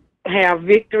gonna have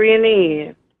victory in the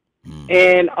end.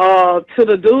 And to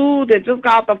the dude that just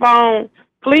got the phone,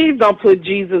 please don't put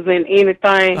Jesus in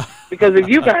anything, because if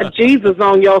you got Jesus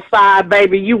on your side,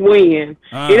 baby, you win.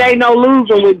 It ain't no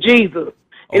losing with Jesus.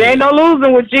 It ain't no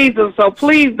losing with Jesus, so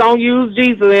please don't use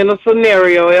Jesus in a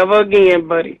scenario ever again,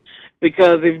 buddy.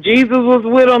 Because if Jesus was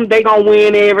with them, they going to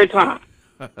win every time.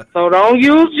 So don't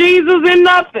use Jesus in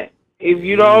nothing. If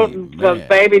you don't, because,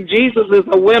 baby, Jesus is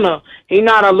a winner. He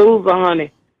not a loser,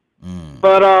 honey.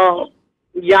 But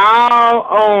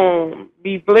y'all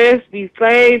be blessed, be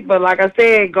saved. But like I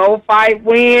said, go fight,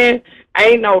 win.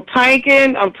 Ain't no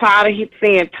tanking. I'm tired of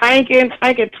saying tanking.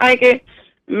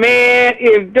 Man,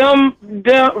 if them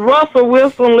Russell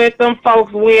Wilson let them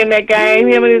folks win that game,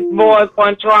 him and his boys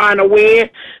weren't trying to win.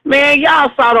 Man,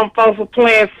 y'all saw them folks were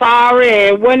playing sorry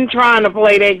and wasn't trying to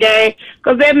play that game,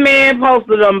 because that man supposed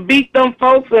to them beat them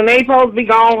folks and they supposed to be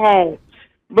gone home.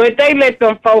 But they let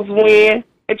them folks win.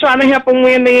 They're trying to help them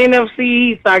win the NFC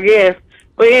East, I guess.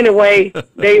 But anyway,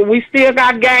 we still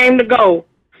got game to go.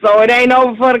 So it ain't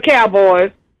over for the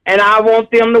Cowboys, and I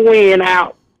want them to win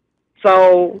out.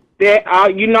 So,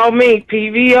 you know me,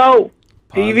 PVO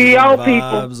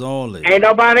people. Only. Ain't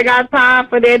nobody got time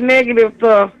for that negative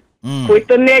stuff. Quit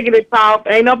the negative talk.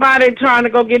 Ain't nobody trying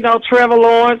to go get no Trevor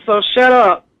Lawrence, so shut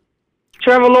up.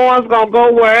 Trevor Lawrence going to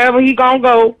go wherever he going to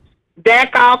go.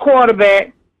 Dak our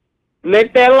quarterback.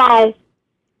 Let that alone.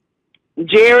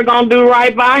 Jerry going to do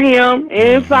right by him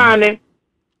and signing.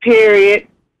 Period.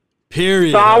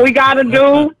 So all we got to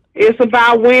do, it's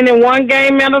about winning one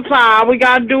game at a time. We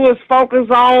got to do is focus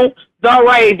on the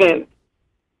Ravens.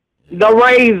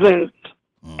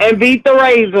 And beat the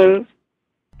Ravens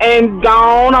and go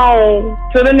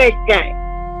on to the next game.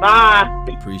 Bye.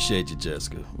 Appreciate you,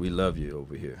 Jessica. We love you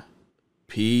over here.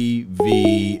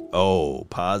 PVO,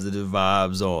 positive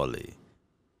vibes only.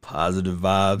 Positive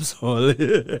vibes only.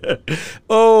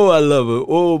 Oh, I love it.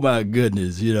 Oh, my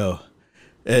goodness, you know.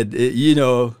 And, you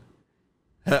know,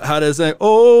 how they say,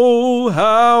 oh,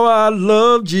 how I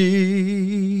love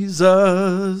Jesus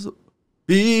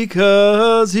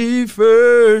because he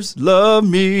first loved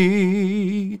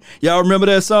me. Y'all remember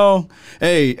that song?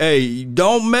 Hey,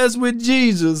 don't mess with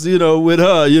Jesus, you know, with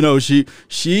her. You know, she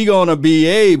gonna be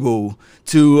able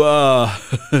to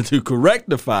to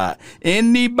rectify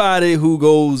anybody who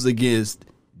goes against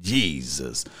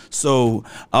Jesus. So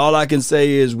all I can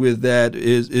say is with that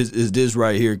is this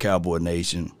right here, Cowboy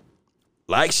Nation.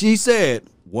 Like she said,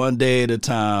 one day at a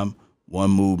time,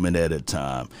 one movement at a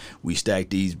time. We stack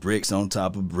these bricks on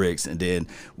top of bricks, and then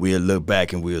we'll look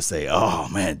back and we'll say, oh,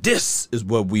 man, this is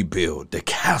what we built, the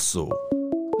castle.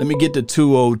 Let me get the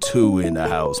 202 in the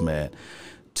house, man.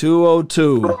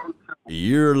 202,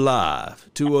 you're live.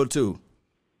 202.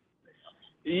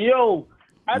 Yo,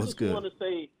 I What's just want to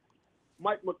say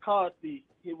Mike McCarthy,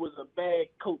 he was a bad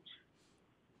coach.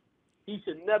 He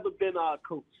should never been our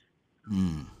coach.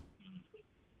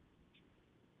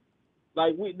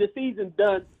 Like, the season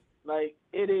done. Like,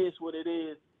 it is what it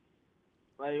is.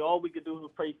 Like, all we could do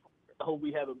is pray. Hope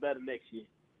we have it better next year.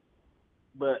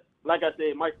 But like I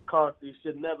said, Mike McCarthy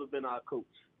should never been our coach.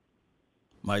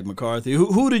 Mike McCarthy.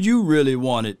 Who did you really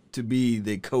want it to be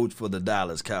the coach for the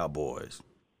Dallas Cowboys?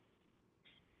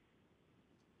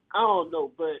 I don't know,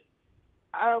 but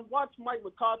I watched Mike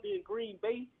McCarthy in Green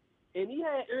Bay, and he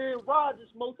had Aaron Rodgers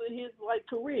most of his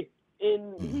career,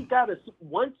 and he got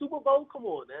one Super Bowl. Come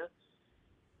on, now.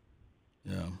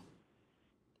 Yeah.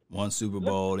 One Super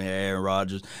Bowl, they had Aaron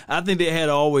Rodgers. I think they had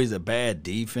always a bad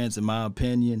defense, in my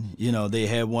opinion. You know, they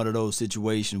had one of those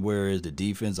situations where the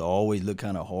defense always looked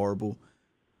kind of horrible.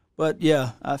 But,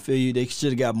 yeah, I feel you. They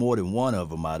should have got more than one of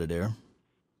them out of there.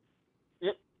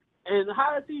 Yep. And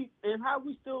how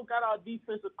we still got our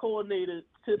defensive coordinator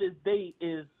to this day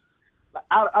is,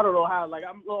 I don't know how. Like,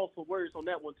 I'm lost for words on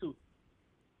that one, too.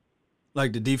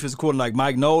 Like the defensive coordinator, like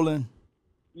Mike Nolan?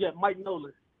 Yeah, Mike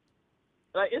Nolan.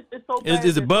 Like it's so bad.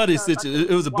 It's a buddy system. It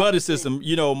was a buddy system.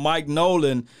 You know, Mike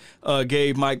Nolan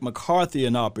gave Mike McCarthy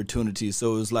an opportunity,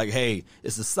 so it was like, hey,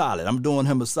 it's a solid. I'm doing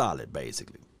him a solid,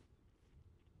 basically.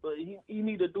 But he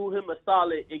need to do him a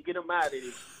solid and get him out of there.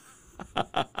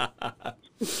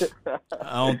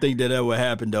 I don't think that would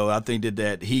happen, though. I think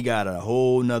that he got a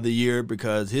whole nother year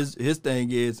because his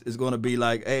thing is going to be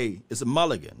like, hey, it's a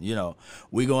mulligan. You know,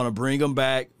 we're going to bring him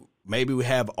back. Maybe we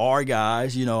have our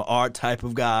guys, you know, our type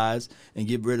of guys, and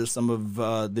get rid of some of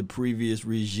the previous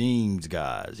regime's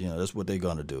guys. You know, that's what they're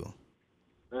going to do.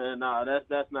 No,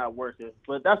 that's not working.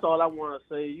 But that's all I want to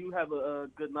say. You have a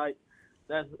good night.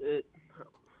 That's it.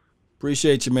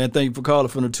 Appreciate you, man. Thank you for calling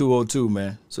from the 202,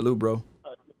 man. Salute, bro.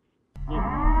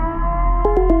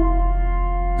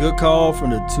 Good call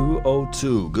from the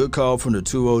 202. Good call from the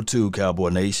 202, Cowboy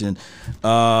Nation.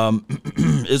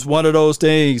 It's one of those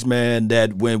things, man,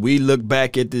 that when we look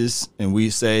back at this and we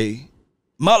say,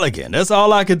 Mulligan, that's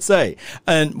all I could say.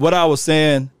 And what I was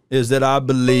saying is that I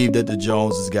believe that the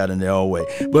Joneses got in their own way.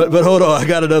 But hold on, I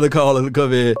got another caller to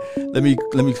come in. Let me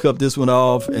cut this one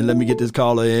off and let me get this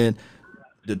caller in.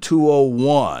 The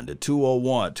 201,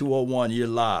 201, you're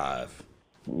live.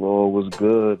 Lord was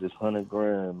good. It's 100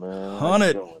 grand, man.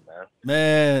 100,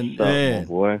 man.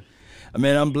 Boy. I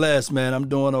mean, I'm blessed, man. I'm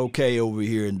doing okay over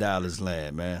here in Dallas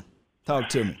land, man. Talk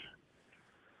to me.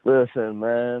 Listen,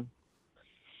 man.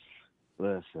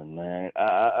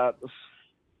 I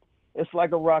it's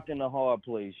like a rock in a hard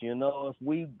place, you know. If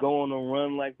we go on a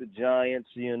run like the Giants,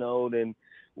 you know, then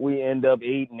we end up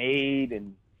 8-8,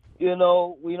 and you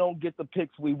know we don't get the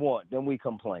picks we want. Then we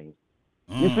complain.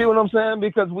 You see what I'm saying?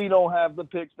 Because we don't have the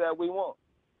picks that we want.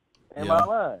 Am I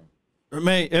lying?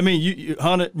 Man, I mean, you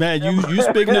 100, man, you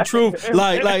speaking the truth.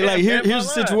 Like here's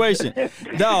the situation.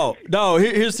 Dog,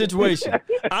 here's the situation.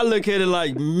 I look at it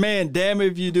like, man, damn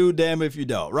if you do, damn if you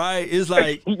don't, right? It's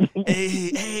like,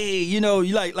 hey, you know,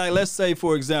 you like let's say,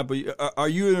 for example, are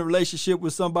you in a relationship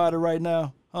with somebody right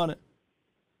now, 100?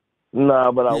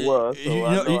 Nah, but I was. So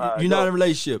you're not in a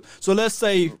relationship. So let's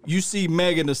say you see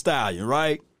Megan Thee Stallion,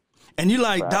 right? And you're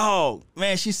like, dog,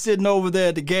 man, she's sitting over there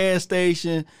at the gas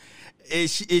station.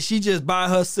 Is she just by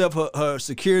herself? Her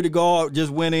security guard just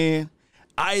went in.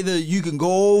 Either you can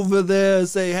go over there and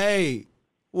say, hey,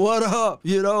 what up?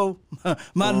 You know,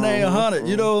 my name 100.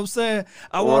 You know what I'm saying?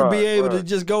 I want to be able to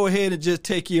just go ahead and just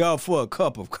take you out for a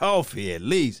cup of coffee at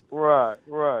least. Right.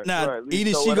 Now,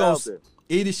 either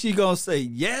she gonna say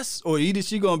yes, or either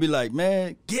she gonna be like,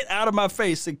 man, get out of my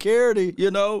face, security, you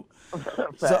know?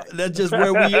 So that's just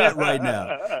where we at right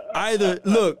now. Either,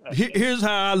 look, here's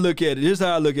how I look at it. Here's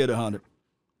how I look at it, 100.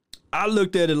 I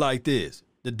looked at it like this.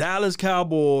 The Dallas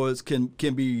Cowboys can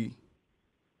be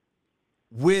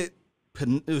with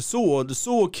Sewell, the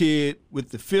Sewell kid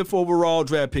with the 5th overall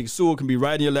draft pick. Sewell can be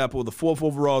right in your lap with the 4th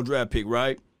overall draft pick,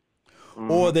 right?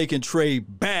 Mm-hmm. Or they can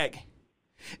trade back.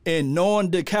 And knowing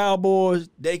the Cowboys,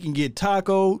 they can get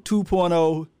Taco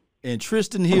 2.0 and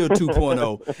Tristan Hill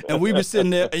 2.0. And we be sitting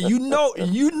there, and you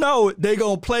know they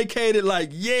going to placate it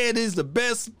like, yeah, this is the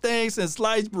best thing since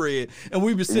sliced bread. And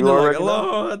we be sitting there like,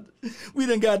 Lord, we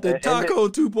done got the Taco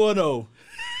 2.0.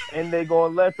 And they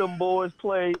going to let them boys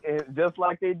play, and just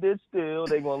like they did still,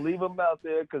 they going to leave them out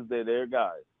there because they're their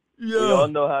guys. Yeah. We all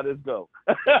know how this goes.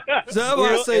 So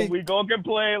I say, we going to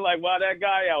complain like, why that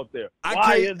guy out there?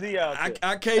 Why is he out there?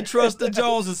 I can't trust the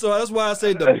Joneses. So that's why I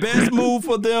say the best move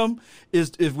for them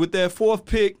is with that 4th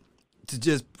pick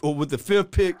or with the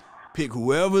 5th pick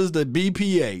whoever's the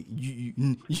BPA.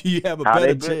 You have a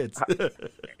better chance.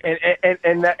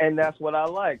 and that's what I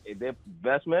like. They're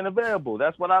best man available.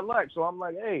 That's what I like. So I'm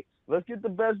like, hey, let's get the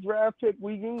best draft pick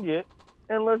we can get,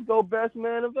 and let's go best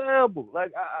man available.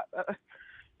 Like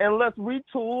and let's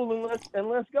retool and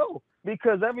let's go,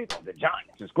 because the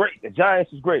Giants is great. The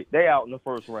Giants is great. They out in the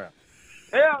first round.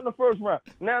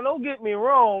 Now, don't get me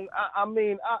wrong. I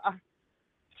mean,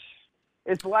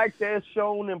 it's like they're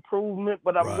shown improvement,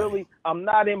 but I'm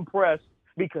not impressed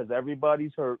because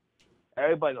everybody's hurt.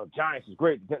 Everybody knows Giants is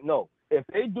great. No, if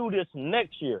they do this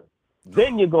next year,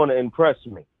 then you're going to impress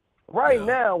me. Right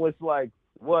now, it's like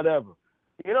whatever.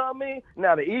 You know what I mean?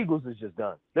 Now, the Eagles is just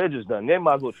done. They're just done. They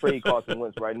might as well trade Carson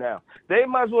Wentz right now. They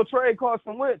might as well trade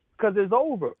Carson Wentz because it's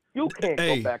over. You can't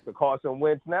go back to Carson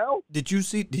Wentz now. Did you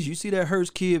see that Hurts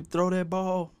kid throw that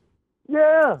ball?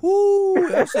 Yeah.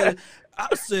 Ooh, I said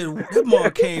that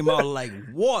ball came out like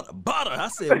butter. I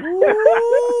said,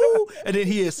 ooh. And then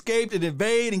he escaped and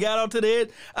evaded and got out to the edge.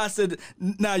 I said,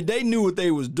 now they knew what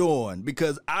they was doing,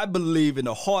 because I believe in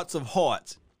the hearts of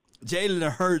hearts, Jalen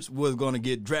Hurts was going to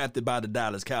get drafted by the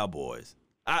Dallas Cowboys.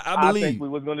 I believe. I think we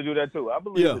was going to do that too. I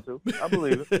believe it too. I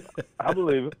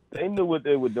believe it. They knew what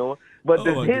they were doing. But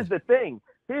here's the thing.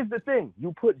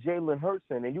 You put Jalen Hurts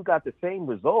in, and you got the same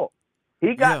result.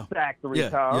 He got sacked 3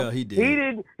 times. Yeah, he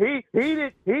did.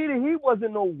 He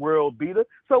wasn't no world beater.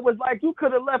 So it's like you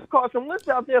could have left Carson Wentz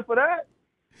out there for that.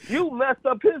 You messed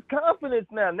up his confidence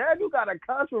now. Now you got a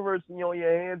controversy on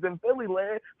your hands in Philly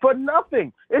land for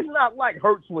nothing. It's not like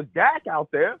Hurts with Dak out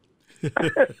there.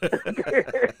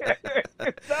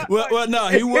 well, no,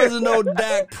 he wasn't no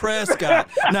Dak Prescott.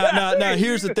 Now,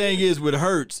 here's the thing is with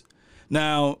Hurts.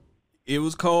 Now, it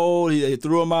was cold. They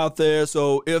threw him out there.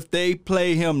 So if they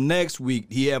play him next week,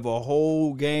 he have a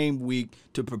whole game week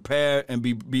to prepare and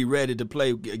be ready to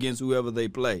play against whoever they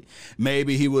play.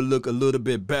 Maybe he will look a little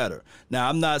bit better. Now,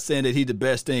 I'm not saying that he's the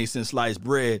best thing since sliced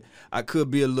bread. I could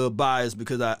be a little biased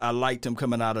because I liked him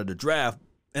coming out of the draft.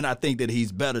 And I think that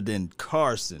he's better than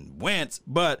Carson Wentz,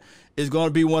 but it's going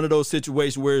to be one of those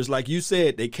situations where it's like you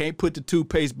said, they can't put the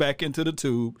toothpaste back into the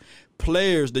tube.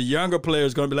 Players, the younger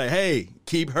players, going to be like, hey,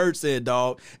 keep Hurts in,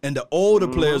 dog. And the older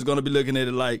players going to be looking at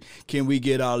it like, can we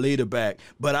get our leader back?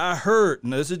 But I heard,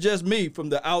 and this is just me from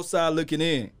the outside looking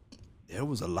in, there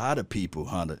was a lot of people,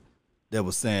 Hunter, that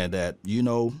was saying that,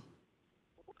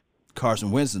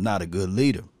 Carson Wentz is not a good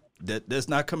leader. That's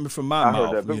not coming from my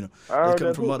mouth. It's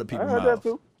coming from other people's mouths. That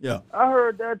too. Yeah, I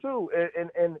heard that too.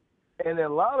 And a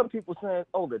lot of people saying,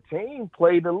 "Oh, the team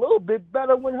played a little bit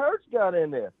better when Hurts got in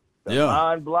there. The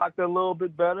line blocked a little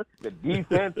bit better. The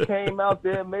defense came out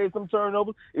there and made some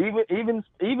turnovers. Even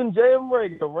Jalen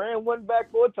Reagor ran one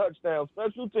back for a touchdown.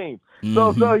 Special teams.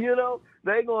 So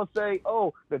they gonna say,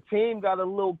 "Oh, the team got a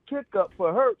little kick up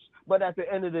for Hurts." But at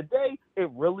the end of the day, it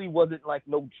really wasn't like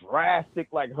no drastic,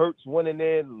 like Hurts went in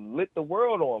there and lit the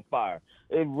world on fire.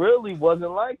 It really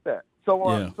wasn't like that.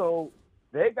 So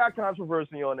they got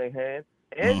controversy on their hands,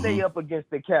 and they up against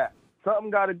the cap.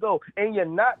 Something got to go. And you're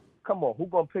not, come on, who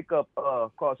going to pick up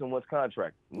Carson Wentz's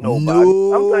contract? Nobody. I'm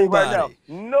telling you right now,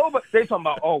 nobody. They talking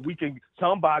about,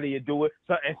 somebody will do it,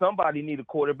 and somebody need a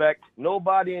quarterback.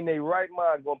 Nobody in their right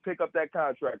mind going to pick up that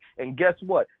contract. And guess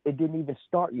what? It didn't even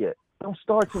start yet. Don't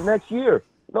start till next year.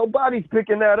 Nobody's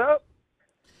picking that up.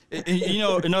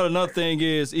 Another thing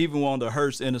is, even on the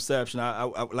Hurts interception, I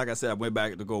like I said, I went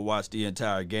back to go watch the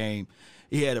entire game.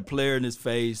 He had a player in his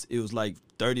face. It was like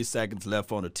 30 seconds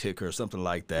left on the ticker or something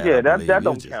like that. Yeah, that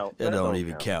don't count. That don't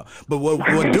even count. But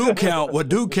what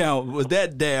do count was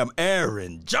that damn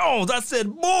Aaron Jones. I said,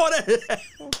 boy,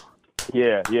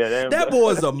 that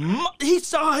boy's you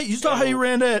saw how he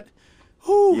ran that.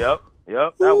 Whew. Yep.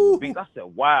 That was a beat. I said,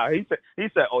 wow. He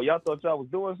said, oh, y'all thought y'all was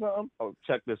doing something? Oh,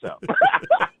 check this out.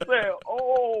 I said,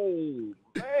 oh,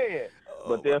 man.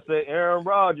 But they'll say Aaron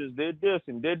Rodgers did this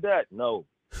and did that. No.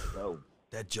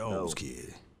 That Jones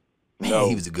kid. Man,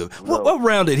 he was a good. What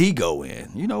round did he go in?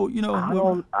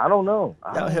 I don't know.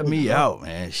 Y'all help me out,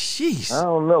 man. Sheesh. I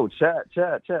don't know. Chat.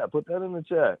 Put that in the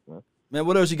chat, man. Man,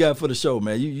 what else you got for the show,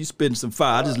 man? You spitting some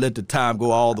fire. I just let the time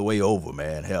go all the way over,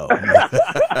 man. Hell.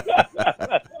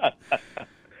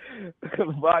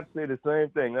 Vox say the same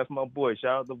thing. That's my boy.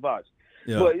 Shout out to Vox.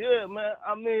 Yeah. But yeah, man.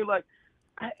 I mean,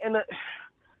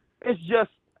 it's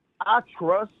just I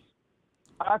trust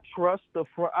the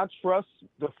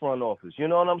front office. You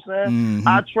know what I'm saying? Mm-hmm.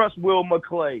 I trust Will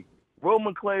McClay. Will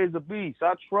McClay is a beast.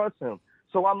 I trust him.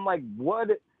 So I'm like, what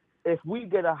if we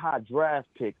get a high draft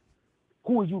pick?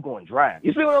 Who are you going to draft?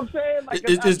 You see what I'm saying? Like,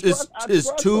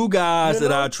 it's two guys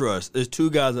that I trust. There's two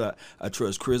guys that I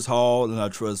trust: Chris Hall and I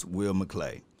trust Will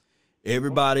McClay.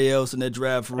 Everybody else in that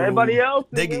draft room,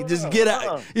 they can just get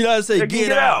out. You know what I say?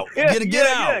 Get out. Get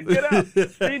out.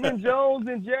 Stephen Jones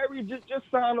and Jerry, just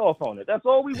sign off on it. That's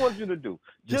all we want you to do.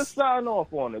 Just sign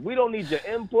off on it. We don't need your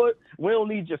input. We don't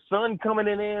need your son coming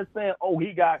in there and saying, "Oh,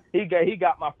 he got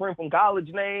my friend from college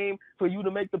name for you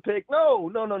to make the pick." No.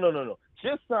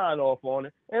 Just sign off on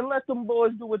it and let them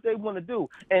boys do what they want to do.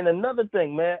 And another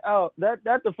thing, man,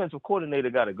 that defensive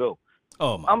coordinator got to go.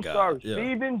 Oh my God! I'm sorry, yeah.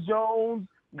 Stephen Jones.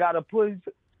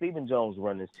 Stephen Jones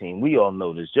run this team. We all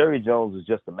know this. Jerry Jones is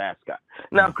just a mascot.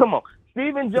 Now, come on.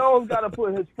 Stephen Jones got to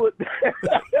put his foot there.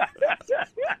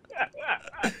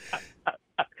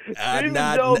 That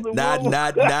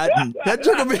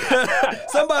took me.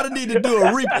 Somebody need to do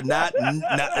a repeat. Not.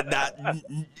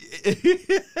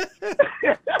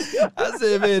 I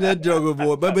said, man, that Joker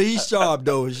boy, but he's sharp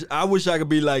though. I wish I could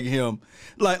be like him.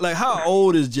 Like how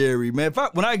old is Jerry, man?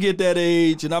 When I get that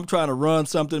age and I'm trying to run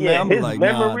something, man, I'm his like,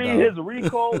 memory, his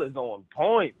recall is on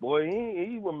point, boy.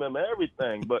 He remember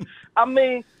everything. But I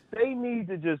mean, they need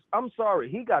to just. I'm sorry,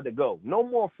 he got to go. No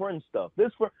more friend stuff.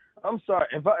 I'm sorry.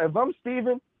 If I'm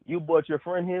Steven, you brought your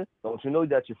friend here. Don't you know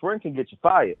that your friend can get you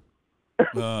fired?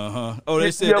 Oh, they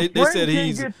said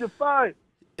he's. Get you fired.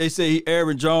 They say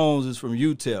Aaron Jones is from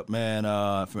UTEP, man,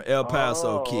 from El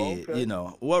Paso kid. Okay. You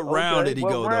know, what round did he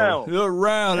go, though? What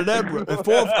round?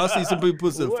 Fourth, I see some people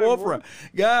put the fourth round.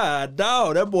 God,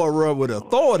 dog, that boy run with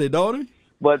authority, don't he?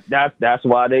 But that's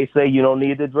why they say you don't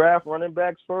need to draft running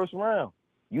backs first round.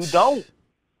 You don't.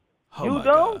 You don't.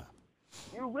 God.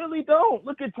 You really don't.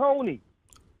 Look at Tony.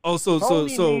 Oh, so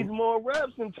needs more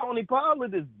reps, and Tony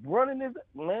Pollard is running his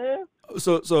man.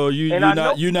 So you're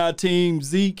not team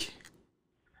Zeke?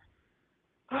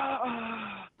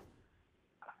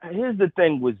 Here's the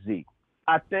thing with Zeke.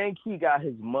 I think he got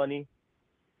his money,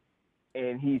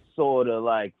 and he's sort of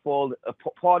like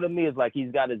part of me is like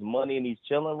he's got his money and he's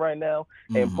chilling right now,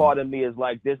 and part of me is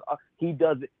like this. He's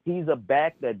a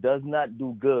back that does not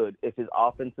do good if his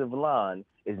offensive line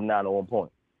is not on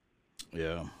point.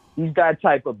 Yeah. He's that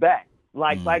type of back.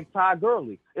 like Ty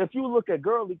Gurley. If you look at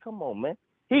Gurley, come on, man.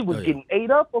 He was getting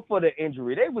ate up before the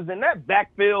injury. They was in that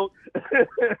backfield.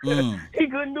 He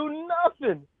couldn't do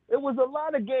nothing. It was a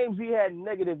lot of games he had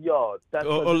negative yards.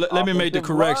 Let me make the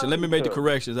correction. Let me make the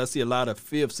corrections. I see a lot of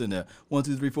fifths in there. 1,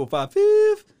 2, 3, 4, 5,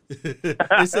 fifth.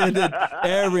 They said that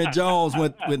Aaron Jones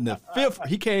went in the fifth.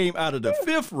 He came out of the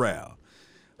fifth round.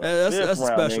 That's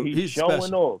special. Man. He's showing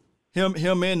special. Off.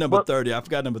 Him and number 30. I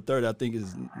forgot number 30. I think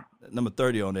is number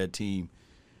 30 on that team.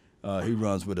 He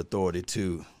runs with authority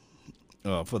too.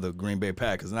 For the Green Bay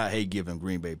Packers, and I hate giving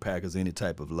Green Bay Packers any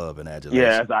type of love and adulation.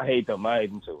 Yes, I hate them. I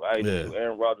hate them too. I hate them too.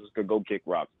 Aaron Rodgers could go kick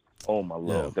rocks. Oh my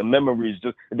Lord, the memories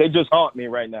just haunt me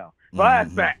right now.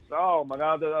 Flashbacks. Oh my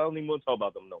God, I don't even want to talk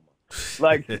about them no more.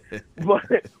 Like,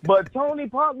 but Tony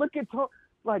Pollard, look at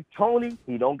Tony.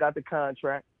 He don't got the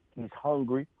contract. He's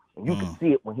hungry, and you can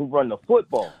see it when he run the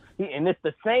football. And it's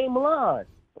the same line.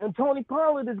 And Tony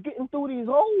Pollard is getting through these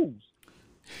holes.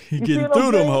 He getting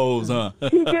through them holes, huh?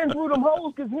 He getting through them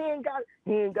holes because he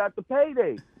ain't got the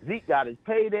payday. Zeke got his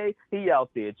payday. He out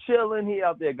there chilling. He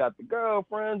out there got the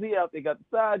girlfriends. He out there got the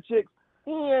side chicks.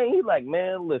 He like,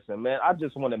 man, listen, man, I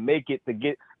just want to make it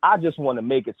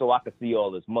so I can see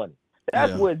all this money.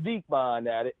 That's where Zeke behind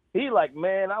at it. He like,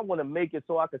 man, I want to make it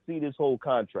so I can see this whole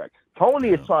contract. Tony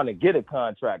is trying to get a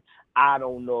contract. I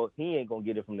don't know if he ain't gonna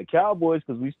get it from the Cowboys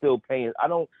because we still paying.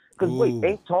 Wait,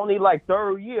 ain't Tony like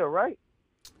third year, right?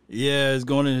 Yeah, it's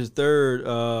going in his third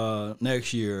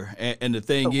next year, and the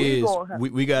thing is,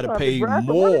 we got to pay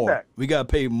more. We got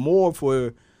to pay more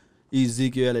for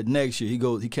Ezekiel at next year.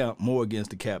 He count more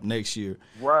against the cap next year,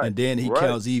 right? And then he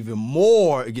counts even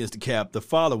more against the cap the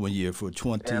following year for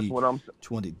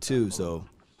 2022. So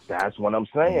that's what I'm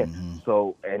saying. Mm-hmm.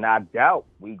 So, and I doubt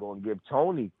we gonna give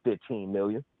Tony $15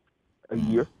 million a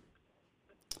year,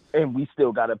 and we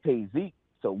still got to pay Zeke.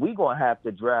 So we're going to have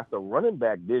to draft a running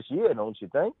back this year, don't you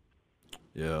think?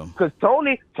 Yeah. Because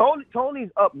Tony's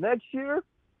up next year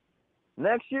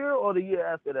or the year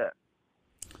after that?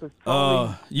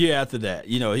 Year after that.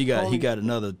 You know, he got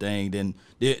another thing. Then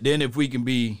if we can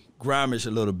be grimish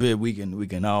a little bit, we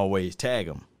can always tag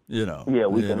him. You know. Yeah,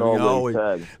 we can always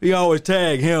tag him. We always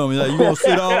tag him. Like, you gonna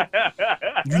sit off?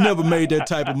 You never made that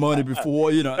type of money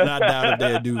before, you know, and I doubt if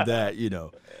they'll do that, you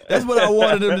know. That's what I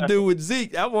wanted them to do with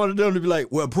Zeke. I wanted them to be like,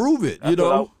 well, prove it, you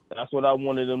know. That's what I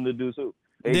wanted them to do, too.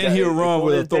 Then he'll run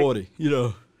with authority, you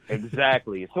know.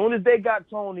 Exactly. As soon as they got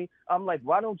Tony, I'm like,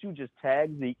 why don't you just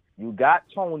tag Zeke? You got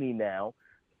Tony now.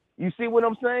 You see what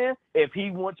I'm saying? If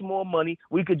he wants more money,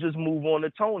 we could just move on to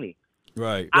Tony.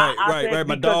 Right.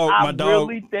 My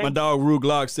dog Rue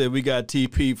Glock said we got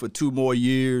TP for 2 more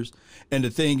years. And the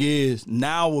thing is,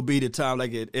 now will be the time,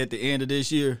 like at the end of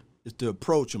this year, is to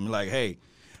approach him like, hey,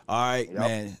 all right,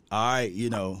 man. All right, you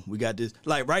know, we got this.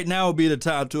 Like right now would be the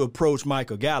time to approach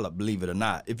Michael Gallup, believe it or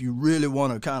not. If you really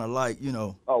want to kind of like, you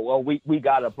know. Oh, well, we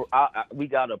gotta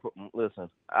listen.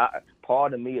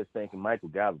 Part of me is thinking Michael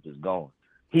Gallup is gone.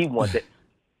 He wants it.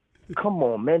 Come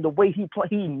on, man. The way he play,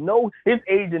 he know his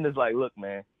agent is like, look,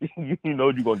 man, you know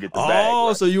you're gonna get the bag. Oh,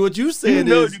 right? So what you said you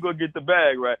know you're gonna get the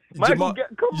bag, right? Michael,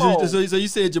 come on. So you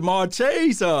said Jamar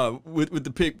Chase with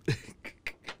the pick.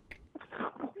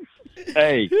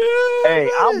 Hey,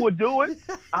 I would do it.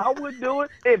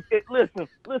 Listen.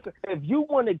 If you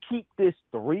want to keep this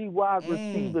 3 wide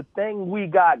receiver thing we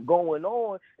got going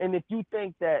on, and if you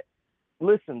think that,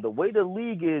 listen, the way the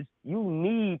league is, you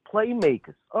need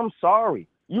playmakers. I'm sorry,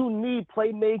 you need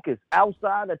playmakers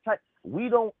outside of tight. We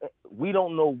don't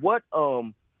know what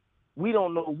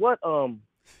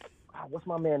what's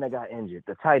my man that got injured?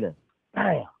 The tight end.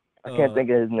 Damn, I can't think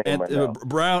of his name right now.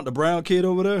 The Brown kid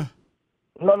over there.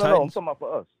 No. I'm talking about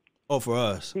for us. Oh, for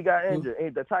us. He got injured.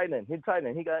 The tight end. He got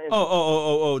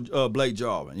injured. Blake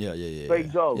Jarwin. Yeah.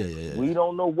 Blake Jarwin. Yeah. We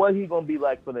don't know what he's gonna be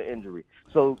like for the injury.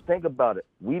 So think about it.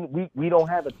 We don't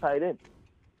have a tight end.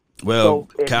 Well,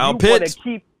 so Kyle Pitts.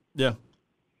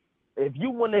 If you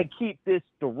want to keep this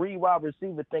 3 wide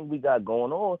receiver thing we got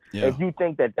going on, if you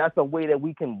think that that's a way that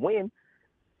we can win,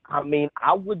 I mean,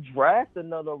 I would draft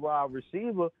another wide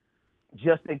receiver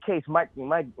just in case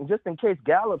just in case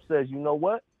Gallup says, you know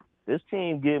what, this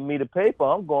team giving me the paper,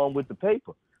 I'm going with the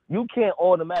paper. You can't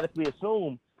automatically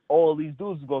assume all these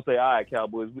dudes are gonna say, all right,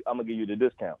 Cowboys, I'm gonna give you the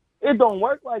discount. It don't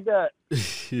work like that.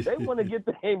 They want to get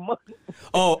their money.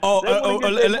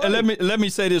 Let me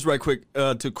say this right quick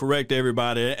to correct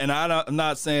everybody. And I'm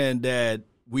not saying that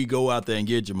we go out there and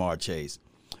get Jamar Chase,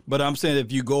 but I'm saying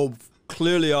if you go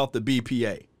clearly off the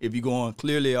BPA, if you're going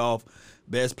clearly off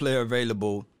best player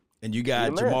available, and you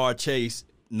got Jamar Chase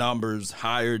numbers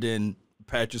higher than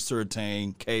Patrick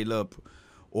Surtain, Caleb,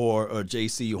 or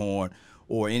J.C. Horn,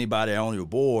 or anybody on your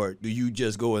board, do you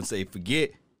just go and say,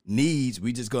 forget needs,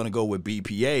 we just going to go with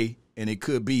BPA, and it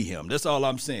could be him? That's all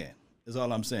I'm saying. That's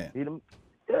all I'm saying.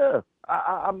 Yeah,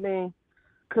 I mean,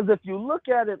 because if you look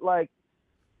at it like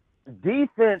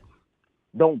defense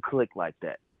don't click like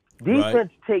that.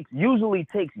 Defense usually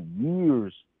takes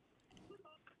years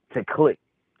to click.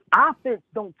 Offense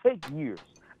don't take years.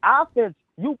 Offense,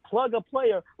 you plug a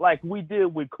player like we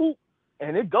did with Coop,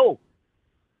 and it goes.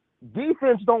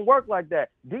 Defense don't work like that.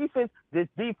 This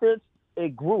defense,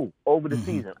 it grew over the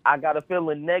season. I got a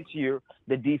feeling next year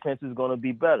the defense is going to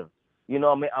be better. You know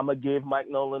what I mean? I'm going to give Mike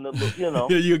Nolan a look, you know.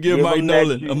 You give Mike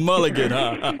Nolan a mulligan,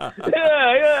 huh?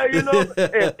 yeah, you know.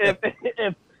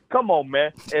 If come on,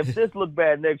 man. If this look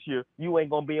bad next year, you ain't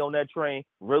going to be on that train.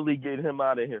 Really get him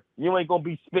out of here. You ain't going to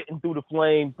be spitting through the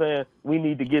flames saying we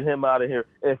need to get him out of here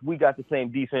if we got the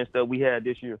same defense that we had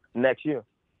this year, next year.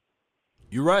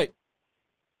 You're right.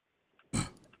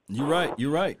 You're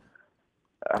right.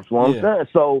 That's what I'm saying.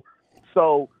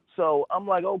 So I'm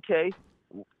like, okay,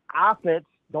 offense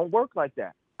don't work like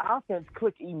that. Offense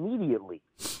click immediately.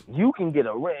 You can get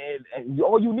a red, and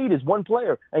all you need is one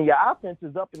player, and your offense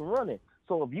is up and running.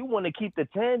 So if you want to keep the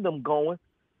tandem going,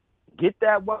 get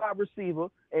that wide receiver,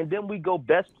 and then we go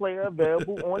best player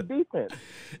available on defense.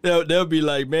 They'll be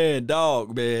like, man,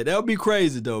 dog, man. That'll be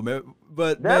crazy, though, man.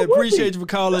 But, man, appreciate you for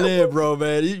calling in, bro,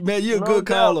 man. You're a good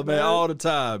caller, man, all the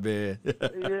time, man.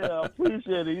 Yeah, I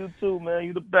appreciate it. You too, man.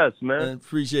 You the best, man.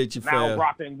 Appreciate you, fam. Now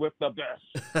rocking with the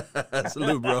best.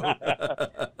 Salute, bro.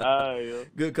 Yeah.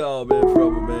 Good call, man,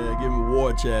 Trouble, man. Give him a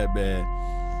war chat, man.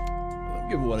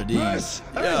 Give him one of these.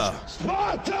 Yeah.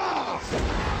 Sparta!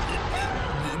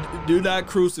 Do not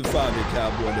crucify me,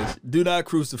 Cowboy Nation. Do not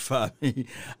crucify me.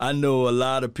 I know a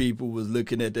lot of people was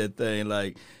looking at that thing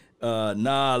like,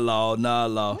 nah, law.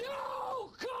 No,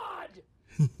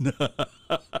 God.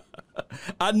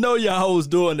 I know y'all was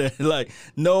doing that. Like,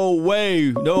 no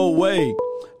way. All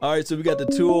right, so we got the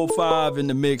 205 in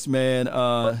the mix, man.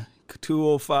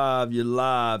 205, you're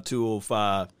live,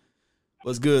 205.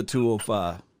 What's good,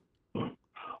 205?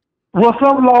 What's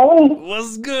up, Long?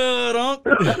 What's good, Unc?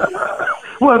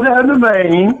 What's that in the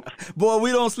main? Boy,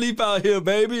 we don't sleep out here,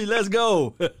 baby. Let's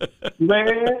go.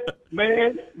 man,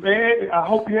 I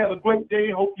hope you had a great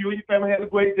day. Hope you and your family had a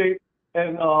great day.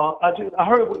 And I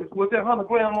heard, was that 100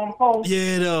 grand on the phone?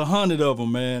 Yeah, there are 100 of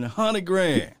them, man. 100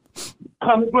 grand.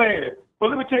 100 grand. But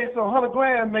let me tell you something. 100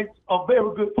 grand makes a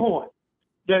very good point.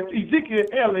 That Ezekiel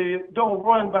Elliott don't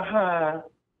run behind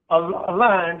a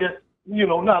line that's,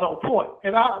 not on point.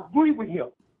 And I agree with him.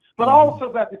 But I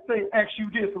also got to ask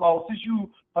you this, Law, since you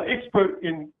are expert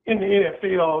in the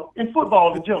NFL, in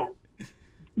football in general.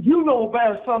 You know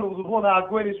Barry Sanders was one of our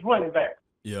greatest running backs.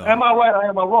 Yeah. Am I right or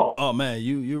am I wrong? Oh, man,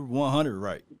 you're 100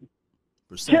 right.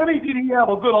 Tell me, did he have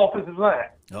a good offensive line?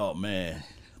 Oh, man.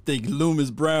 I think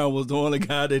Loomis Brown was the only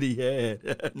guy that he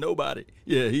had. Nobody.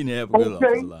 Yeah, he didn't have a good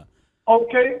offensive line.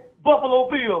 Okay. Buffalo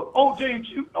Bills,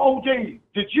 OJ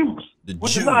the Juice. The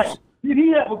with Juice. The Knights. Did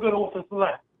he have a good offensive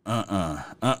line?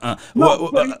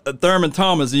 Thurman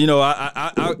Thomas,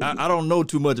 I don't know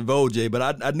too much of OJ, but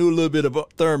I knew a little bit of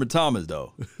Thurman Thomas,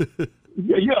 though.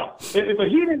 Yeah. But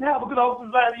he didn't have a good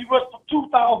offensive line. He rushed for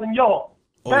 2,000 yards.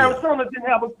 Barry Sanders didn't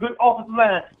have a good offensive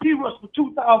line. He rushed for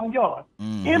 2,000 yards.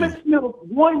 Emmitt Smith,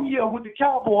 1 year with the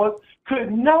Cowboys,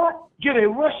 could not get a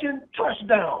rushing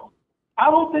touchdown.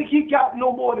 I don't think he got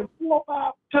no more than 4 or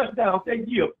 5 touchdowns that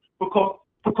year because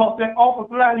that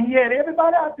offensive line, he had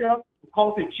everybody out there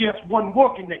because it just wasn't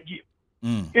working that year.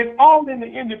 It's all in the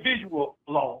individual,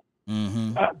 Law.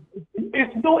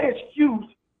 It's no excuse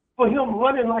for him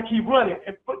running like he's running.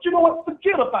 But you know what?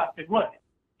 Forget about the running.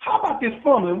 How about this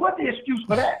fumbling? What's the excuse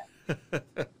for that?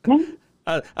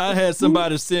 I had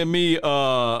somebody send me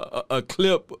a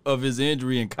clip of his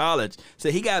injury in college.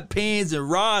 Said he got pins and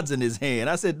rods in his hand.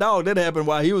 I said, dog, that happened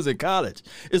while he was in college.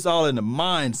 It's all in the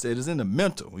mindset. It's in the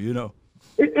mental,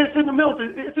 It's in the mental.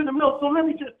 It's in the mental. So let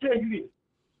me just tell you this.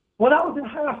 When I was in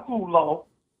high school, Law,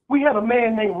 we had a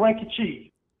man named Ranky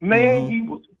Cheese. Man, he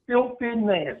was filthy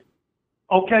nasty.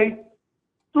 Okay?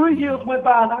 3 years went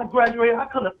by and I graduated. I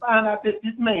couldn't find out that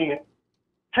this man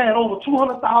had over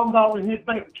 $200,000 in his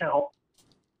bank account.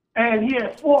 And he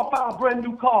had 4 or 5 brand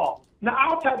new cars. Now,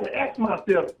 I'll try to ask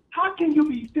myself, how can you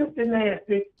be filthy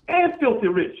nasty and filthy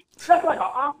rich? That's like an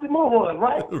oxymoron,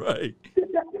 right? Right.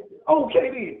 Okay,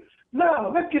 then.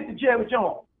 Now, let's get to Jerry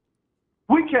Jones.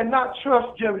 We cannot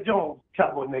trust Jerry Jones,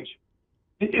 Cowboy Nation.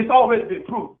 It's already been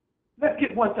proven. Let's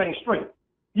get one thing straight.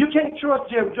 You can't trust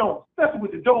Jerry Jones, especially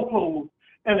with the door closed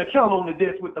and the count on the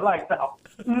desk with the lights out.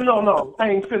 No, I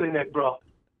ain't feeling that, bro.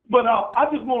 But I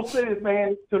just want to say this,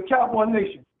 man, to Cowboy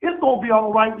Nation. It's going to be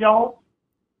all right, y'all.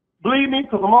 Believe me,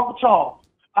 because I'm Uncle Charles.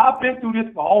 I've been through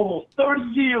this for almost 30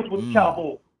 years with the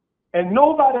Cowboys. And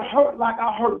nobody hurt like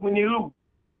I hurt when they lose.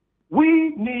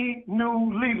 We need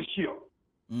new leadership.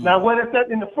 Now, whether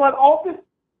it's in the front office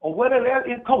or whether it's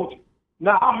in coaching.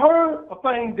 Now, I heard a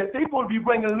thing that they're going to be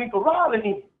bringing Lincoln Riley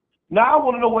in. Now, I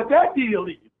want to know what that deal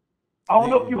is. I don't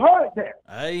know if you heard that.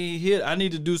 I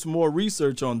need to do some more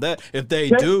research on that. If they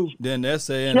do, then they're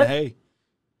saying, hey.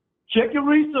 Check your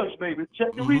research, baby.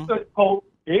 Check your research, coach.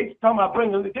 They're talking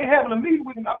about they're having a meeting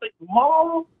with him, I think,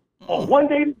 tomorrow or one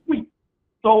day this week.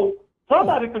 So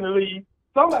somebody's going to leave.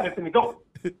 Somebody's going to go.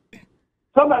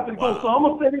 Somebody's going to go. So I'm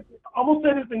going to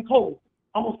say this in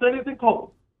close.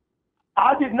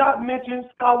 I did not mention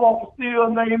Skywalker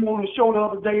Steele's name on the show the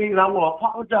other day, and I want to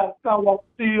apologize to Skywalker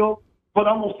Steele, but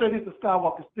I'm going to say this to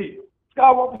Skywalker Steele.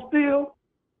 Skywalker Steele,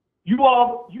 you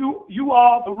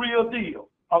are the real deal.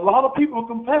 A lot of people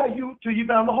compare you to you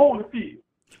down the Holyfield.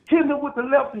 Hitting them with the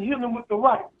left and hitting them with the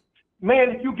right. Man,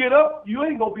 if you get up, you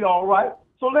ain't going to be all right.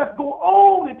 So let's go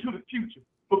on into the future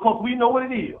because we know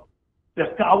what it is.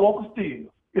 That Skywalker Steele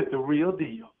is the real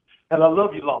deal. And I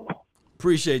love you, Lala.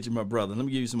 Appreciate you, my brother. Let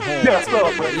me give you some horns. Yes,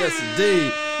 sir, bro. Yes,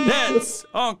 indeed. That's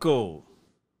Uncle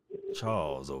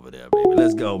Charles over there, baby.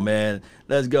 Let's go, man.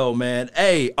 Let's go, man.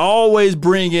 Hey, always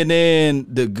bringing in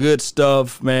the good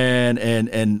stuff, man.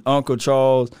 And Uncle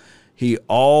Charles, he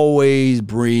always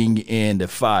bring in the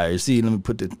fire. See, let me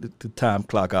put the time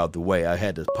clock out the way. I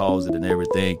had to pause it and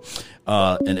everything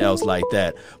and else like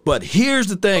that. But here's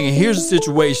the thing, and here's the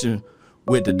situation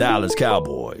with the Dallas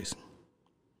Cowboys.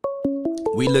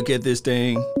 We look at this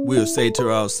thing, we'll say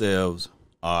to ourselves,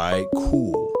 all right,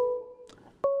 cool.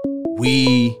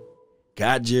 We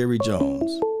got Jerry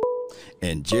Jones.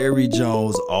 And Jerry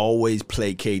Jones always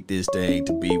placate this thing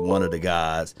to be one of the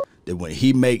guys that when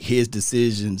he make his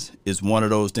decisions, it's one of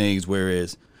those things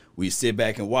whereas we sit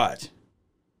back and watch.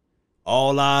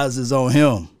 All eyes is on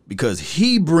him because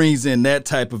he brings in that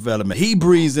type of element. He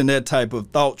brings in that type of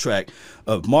thought track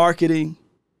of marketing,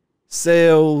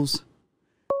 sales,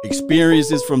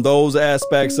 experiences from those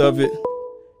aspects of it.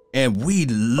 And we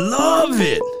love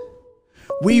it.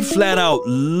 We flat out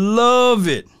love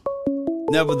it.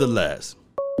 Nevertheless,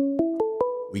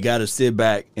 we got to sit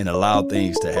back and allow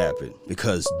things to happen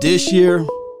because this year,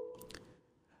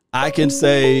 I can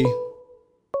say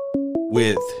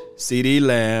with CeeDee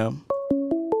Lamb,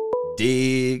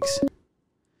 Diggs,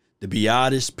 the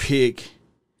Biotis pick,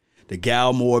 the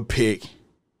Gallimore pick,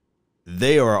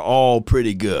 they are all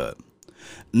pretty good.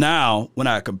 Now, when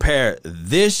I compare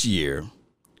this year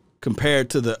compared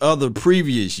to the other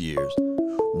previous years,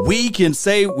 we can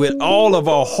say with all of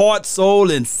our heart,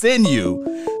 soul, and sinew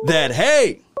that,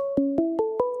 hey,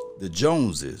 the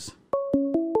Joneses.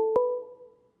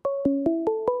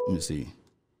 Let me see.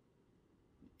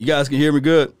 You guys can hear me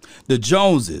good? The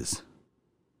Joneses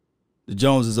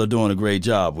are doing a great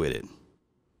job with it.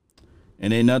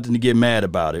 And ain't nothing to get mad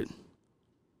about it.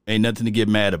 Ain't nothing to get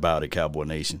mad about it, Cowboy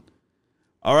Nation.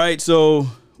 All right, so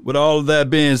with all of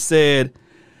that being said,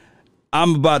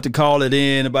 I'm about to call it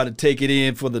in, about to take it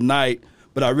in for the night,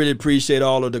 but I really appreciate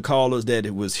all of the callers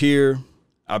that was here.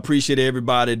 I appreciate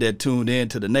everybody that tuned in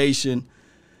to the nation.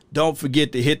 Don't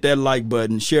forget to hit that like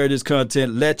button, share this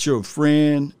content, let your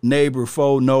friend, neighbor,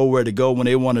 foe know where to go when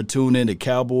they want to tune in to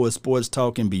Cowboy Sports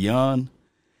Talk and beyond.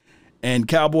 And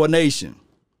Cowboy Nation,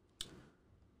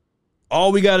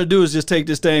 all we got to do is just take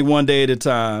this thing one day at a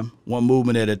time, one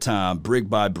movement at a time, brick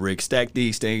by brick, stack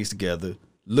these things together,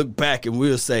 look back and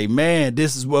we'll say, man,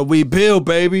 this is what we build,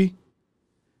 baby.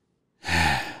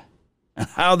 And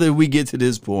how did we get to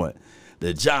this point?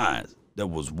 The Giants that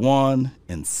was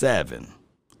 1-7.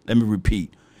 Let me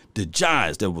repeat. The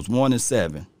Giants that was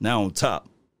 1-7, now on top.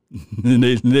 And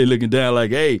they looking down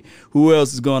like, hey, who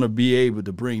else is going to be able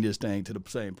to bring this thing to the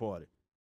same party?